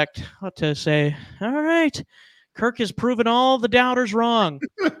expect to say, all right, Kirk has proven all the doubters wrong.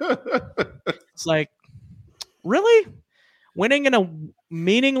 It's like, really? Winning in a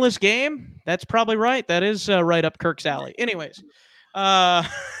meaningless game? That's probably right. That is right up Kirk's alley. Anyways. Yeah,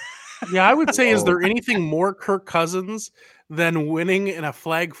 I would say, is there anything more Kirk Cousins than winning in a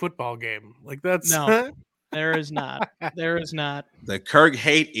flag football game? Like, that's... No, there is not. There is not. The Kirk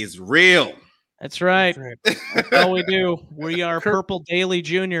hate is real. That's right. That's all we do. We are Purple Daily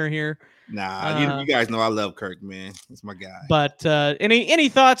Jr. here. Nah, you guys know I love Kirk, man. He's my guy. But any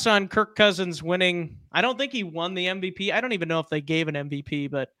thoughts on Kirk Cousins winning? I don't think he won the MVP. I don't even know if they gave an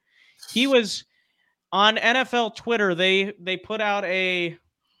MVP, but he was on NFL Twitter. They put out a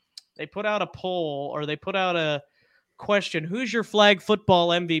poll, or they put out a question: who's your flag football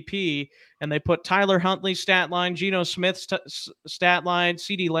MVP? And they put Tyler Huntley's stat line, Geno Smith's stat line,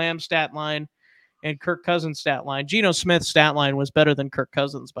 CeeDee Lamb's stat line, and Kirk Cousins' stat line. Geno Smith's stat line was better than Kirk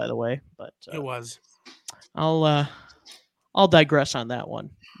Cousins, by the way. But it was. I'll digress on that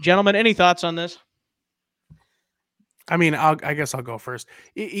one. Gentlemen, any thoughts on this? I mean, I guess I'll go first.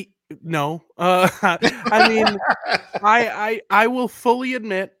 No. I mean, I will fully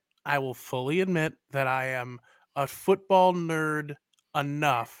admit that I am a football nerd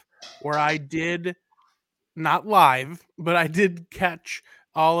enough where I did, not live, but I did catch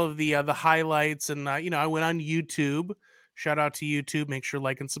all of the highlights, and I went on YouTube, Shout out to YouTube. Make sure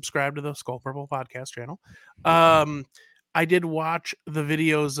like and subscribe to the Skull Purple podcast channel. I did watch the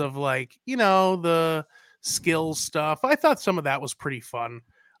videos of the skills stuff. I thought some of that was pretty fun.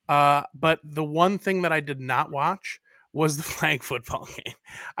 But the one thing that I did not watch was the flag football game.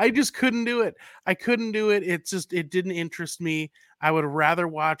 I just couldn't do it. I couldn't do it. It didn't interest me. I would rather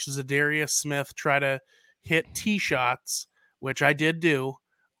watch Zadarius Smith try to hit tee shots, which I did do,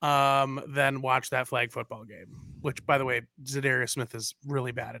 than watch that flag football game. Which, by the way, Zadarius Smith is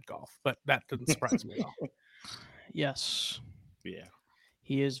really bad at golf, but that didn't surprise me at all. Yes. Yeah.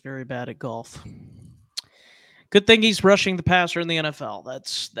 He is very bad at golf. Good thing he's rushing the passer in the NFL.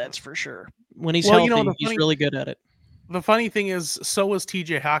 That's for sure. When he's healthy, he's really good at it. The funny thing is, so was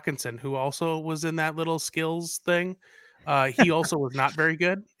TJ Hawkinson, who also was in that little skills thing. He also was not very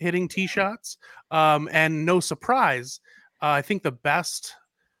good hitting tee shots. And no surprise, I think the best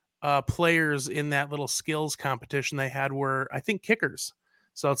players in that little skills competition they had were, I think, kickers.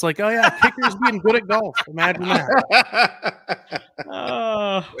 So it's like, oh yeah, kickers being good at golf. Imagine that.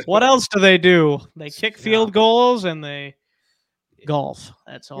 What else do they do? They kick field goals and they golf.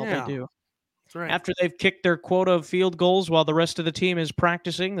 That's all they do. That's right. After they've kicked their quota of field goals while the rest of the team is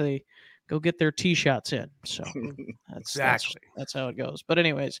practicing, they go get their tee shots in. So that's how it goes. But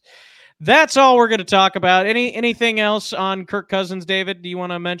anyways, that's all we're going to talk about. Anything else on Kirk Cousins, David? Do you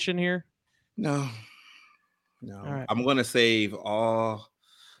want to mention here? No. All right. I'm going to save all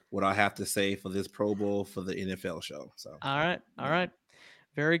what I have to say for this Pro Bowl for the NFL show. So all right.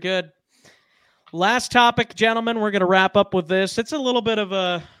 Very good. Last topic, gentlemen. We're going to wrap up with this. It's a little bit of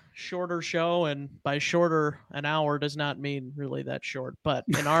a shorter show, and by shorter, an hour does not mean really that short, but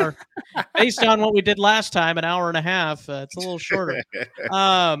in our based on what we did last time, an hour and a half, it's a little shorter.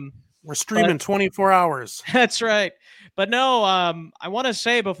 We're streaming 24 hours. That's right. But no, I want to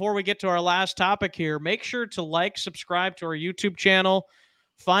say before we get to our last topic here, make sure to subscribe to our YouTube channel,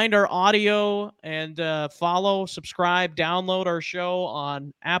 find our audio, and follow, subscribe, download our show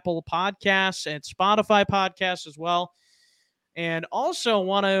on Apple Podcasts and Spotify Podcasts as well. And also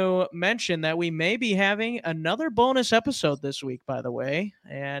want to mention that we may be having another bonus episode this week, by the way.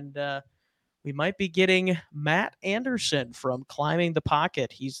 And we might be getting Matt Anderson from Climbing the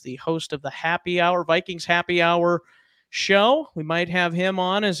Pocket. He's the host of the Happy Hour, Vikings Happy Hour show. We might have him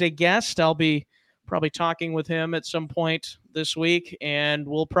on as a guest. I'll be probably talking with him at some point this week. And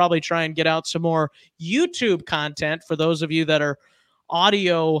we'll probably try and get out some more YouTube content for those of you that are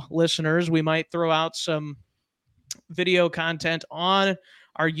audio listeners. We might throw out some video content on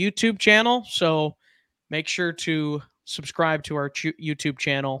our YouTube channel, so make sure to subscribe to our YouTube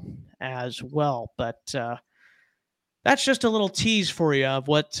channel as well. But that's just a little tease for you of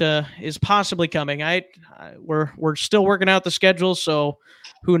what is possibly coming. We're still working out the schedule, so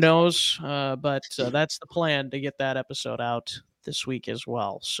who knows? But that's the plan, to get that episode out this week as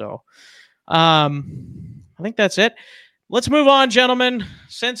well. So I think that's it. Let's move on, gentlemen.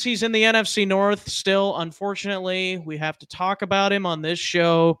 Since he's in the NFC North still, unfortunately, we have to talk about him on this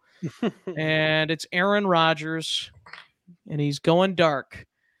show. And it's Aaron Rodgers, and he's going dark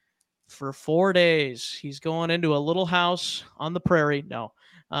for 4 days. He's going into a little house on the prairie. No,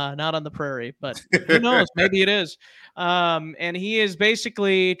 not on the prairie, but who knows? Maybe it is. And he is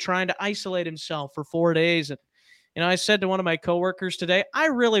basically trying to isolate himself for 4 days. And I said to one of my coworkers today, I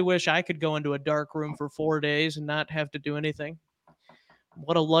really wish I could go into a dark room for 4 days and not have to do anything.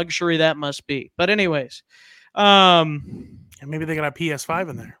 What a luxury that must be. But anyways, and maybe they got a PS5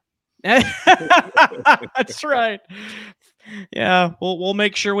 in there. That's right. Yeah, we'll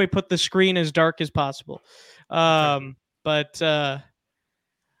make sure we put the screen as dark as possible. But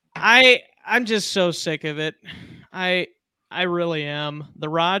I'm just so sick of it. I really am. The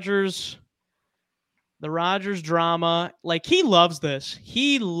Rodgers drama, he loves this.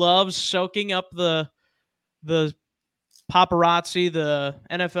 He loves soaking up the paparazzi, the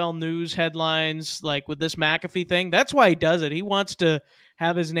NFL news headlines, with this McAfee thing. That's why he does it. He wants to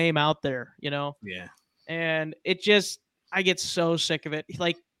have his name out there, Yeah. And I get so sick of it.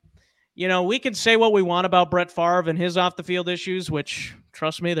 We can say what we want about Brett Favre and his off the field issues, which,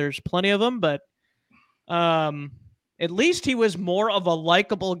 trust me, there's plenty of them, but at least he was more of a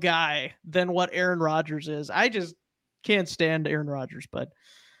likable guy than what Aaron Rodgers is. I just can't stand Aaron Rodgers, but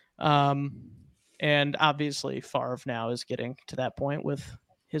and obviously Favre now is getting to that point with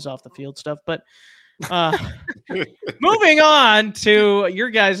his off the field stuff. But moving on to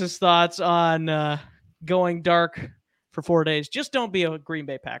your guys' thoughts on going dark for 4 days. Just don't be a Green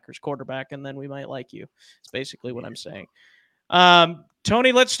Bay Packers quarterback, and then we might like you. It's basically what I'm saying.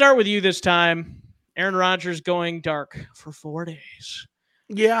 Tony, let's start with you this time. Aaron Rodgers going dark for 4 days.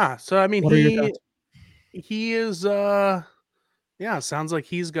 Yeah. So, I mean, what are your thoughts? He is sounds like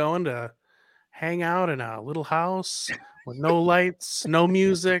he's going to hang out in a little house with no lights, no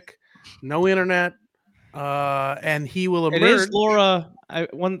music, no internet, and he will It is emerge. Laura.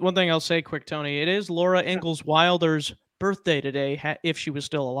 One thing I'll say quick, Tony. It is Laura Ingalls Wilder's birthday today, if she was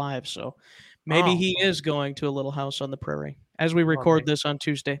still alive. So maybe Oh, he is going to a little house on the prairie as we well, record this on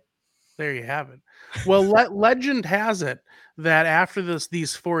Tuesday. there you have it. Well, legend has it that after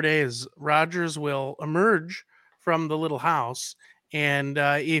these 4 days, Rogers will emerge from the little house, and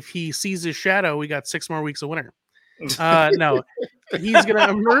if he sees his shadow, we got 6 more weeks of winter. No, he's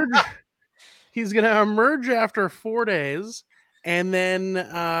gonna emerge. He's gonna emerge after 4 days, and then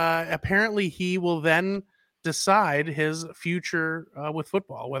apparently he will then decide his future with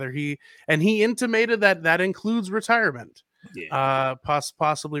football. He intimated that that includes retirement, Yeah.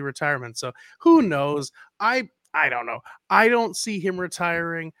 possibly retirement. So who knows? I don't know. I don't see him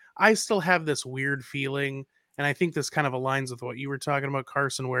retiring. I still have this weird feeling, and I think this kind of aligns with what you were talking about,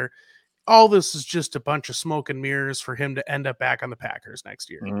 Carson, where all this is just a bunch of smoke and mirrors for him to end up back on the Packers next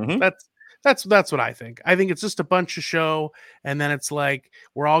year. Mhm. That's what I think. I think it's just a bunch of show, and then it's like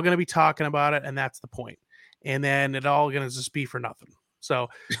we're all going to be talking about it, and that's the point. And then it all going to just be for nothing. So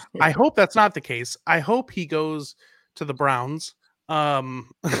I hope that's not the case. I hope he goes to the Browns.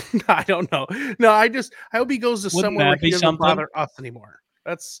 I don't know. No, I hope he goes to Wouldn't somewhere where that he be doesn't something? bother us anymore.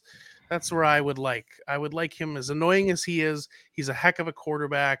 That's where I would like him, as annoying as he is. He's a heck of a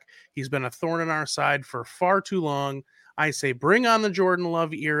quarterback. He's been a thorn in our side for far too long. I say bring on the Jordan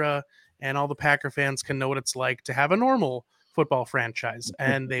Love era, and all the Packer fans can know what it's like to have a normal football franchise,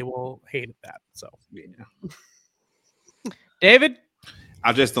 and they will hate that. So Yeah. David,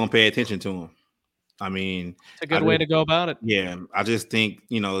 I just don't pay attention to him. I mean, it's a good way to go about it. yeah, I just think,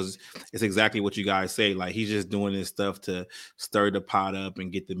 it's exactly what you guys say. Like, he's just doing this stuff to stir the pot up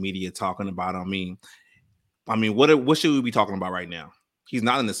and get the media talking about him. I mean, what should we be talking about right now? He's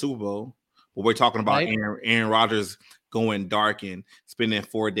not in the Super Bowl, but we're talking about Right. Aaron Rodgers going dark and spending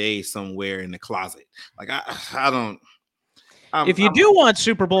 4 days somewhere in the closet. Like, I don't. If you do want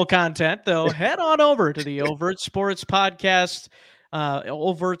Super Bowl content, though, head on over to the Overt Sports Podcast,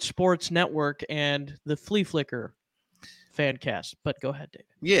 Overt Sports Network, and the Flea Flicker fan cast. But go ahead, David.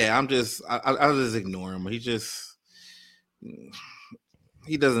 Yeah, I just ignore him.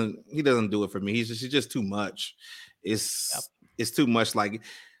 He doesn't do it for me. He's just too much. It's too much. Like,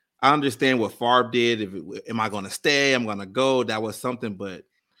 I understand what Favre did. Am I going to stay? I'm going to go. That was something. But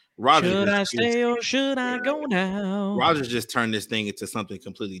Rodgers, Should I stay or should I go now? Rodgers just turned this thing into something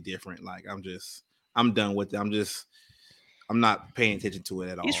completely different. Like, I'm done with it. I'm not paying attention to it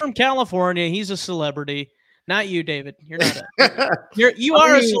at all. He's from California. He's a celebrity. Not you, David. You're not. You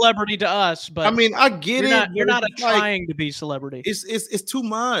are a celebrity to us, but I mean, I get it. You're not trying to be celebrity. It's too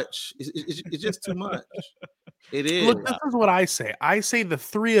much. It's just too much. It is. Look, this is what I say. I say the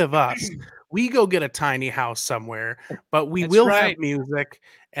three of us, we go get a tiny house somewhere, but we will have music,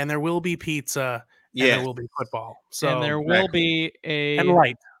 and there will be pizza, and there will be football. So and there will be and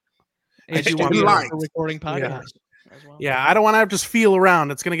light. A you want studio for recording podcast. As well. Yeah, I don't want to have to just feel around.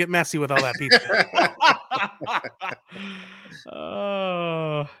 It's going to get messy with all that pizza.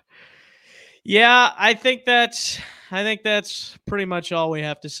 Oh, yeah. I think that's pretty much all we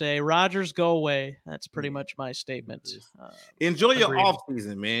have to say. Rodgers, go away. That's pretty much my statement. Enjoy your off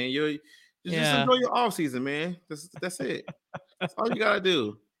season, man. Just enjoy your off season, man. That's it. That's all you gotta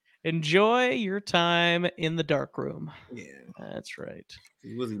do. Enjoy your time in the dark room. Yeah, that's right.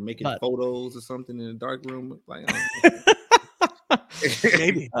 Was he making photos or something in the dark room? Like,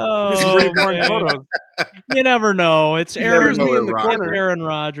 maybe. Oh, photos. You never know. It's Aaron in the corner. Aaron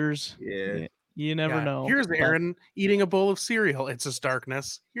Rodgers. Yeah. You never know. Here's Aaron eating a bowl of cereal. It's just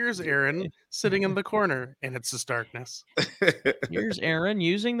darkness. Here's Aaron sitting in the corner, and it's just darkness. Here's Aaron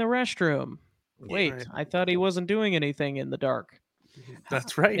using the restroom. Wait, right. I thought he wasn't doing anything in the dark.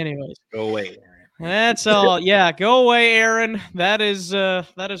 That's right. Anyways, go away, Aaron. That's all. Yeah, go away, Aaron. That is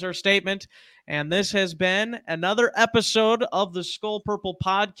our statement. And this has been another episode of the Skull Purple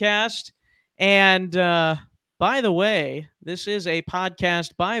Podcast. And by the way, this is a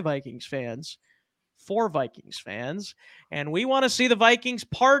podcast by Vikings fans for Vikings fans. And we want to see the Vikings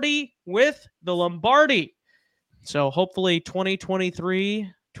party with the Lombardi. So hopefully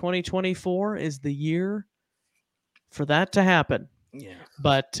 2023, 2024 is the year for that to happen. Yeah.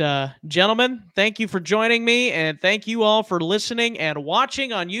 But gentlemen, thank you for joining me, and thank you all for listening and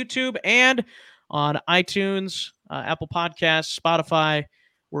watching on YouTube and on iTunes, Apple Podcasts, Spotify,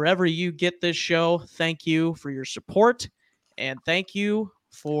 wherever you get this show. Thank you for your support, and thank you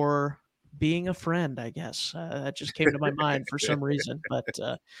for being a friend, I guess. That just came to my mind for some reason.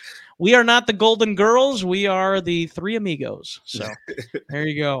 But we are not the Golden Girls. We are the Three Amigos. So there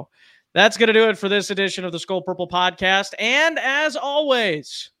you go. That's going to do it for this edition of the Skull Purple Podcast. And as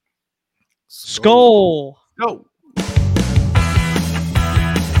always, Skull. Go.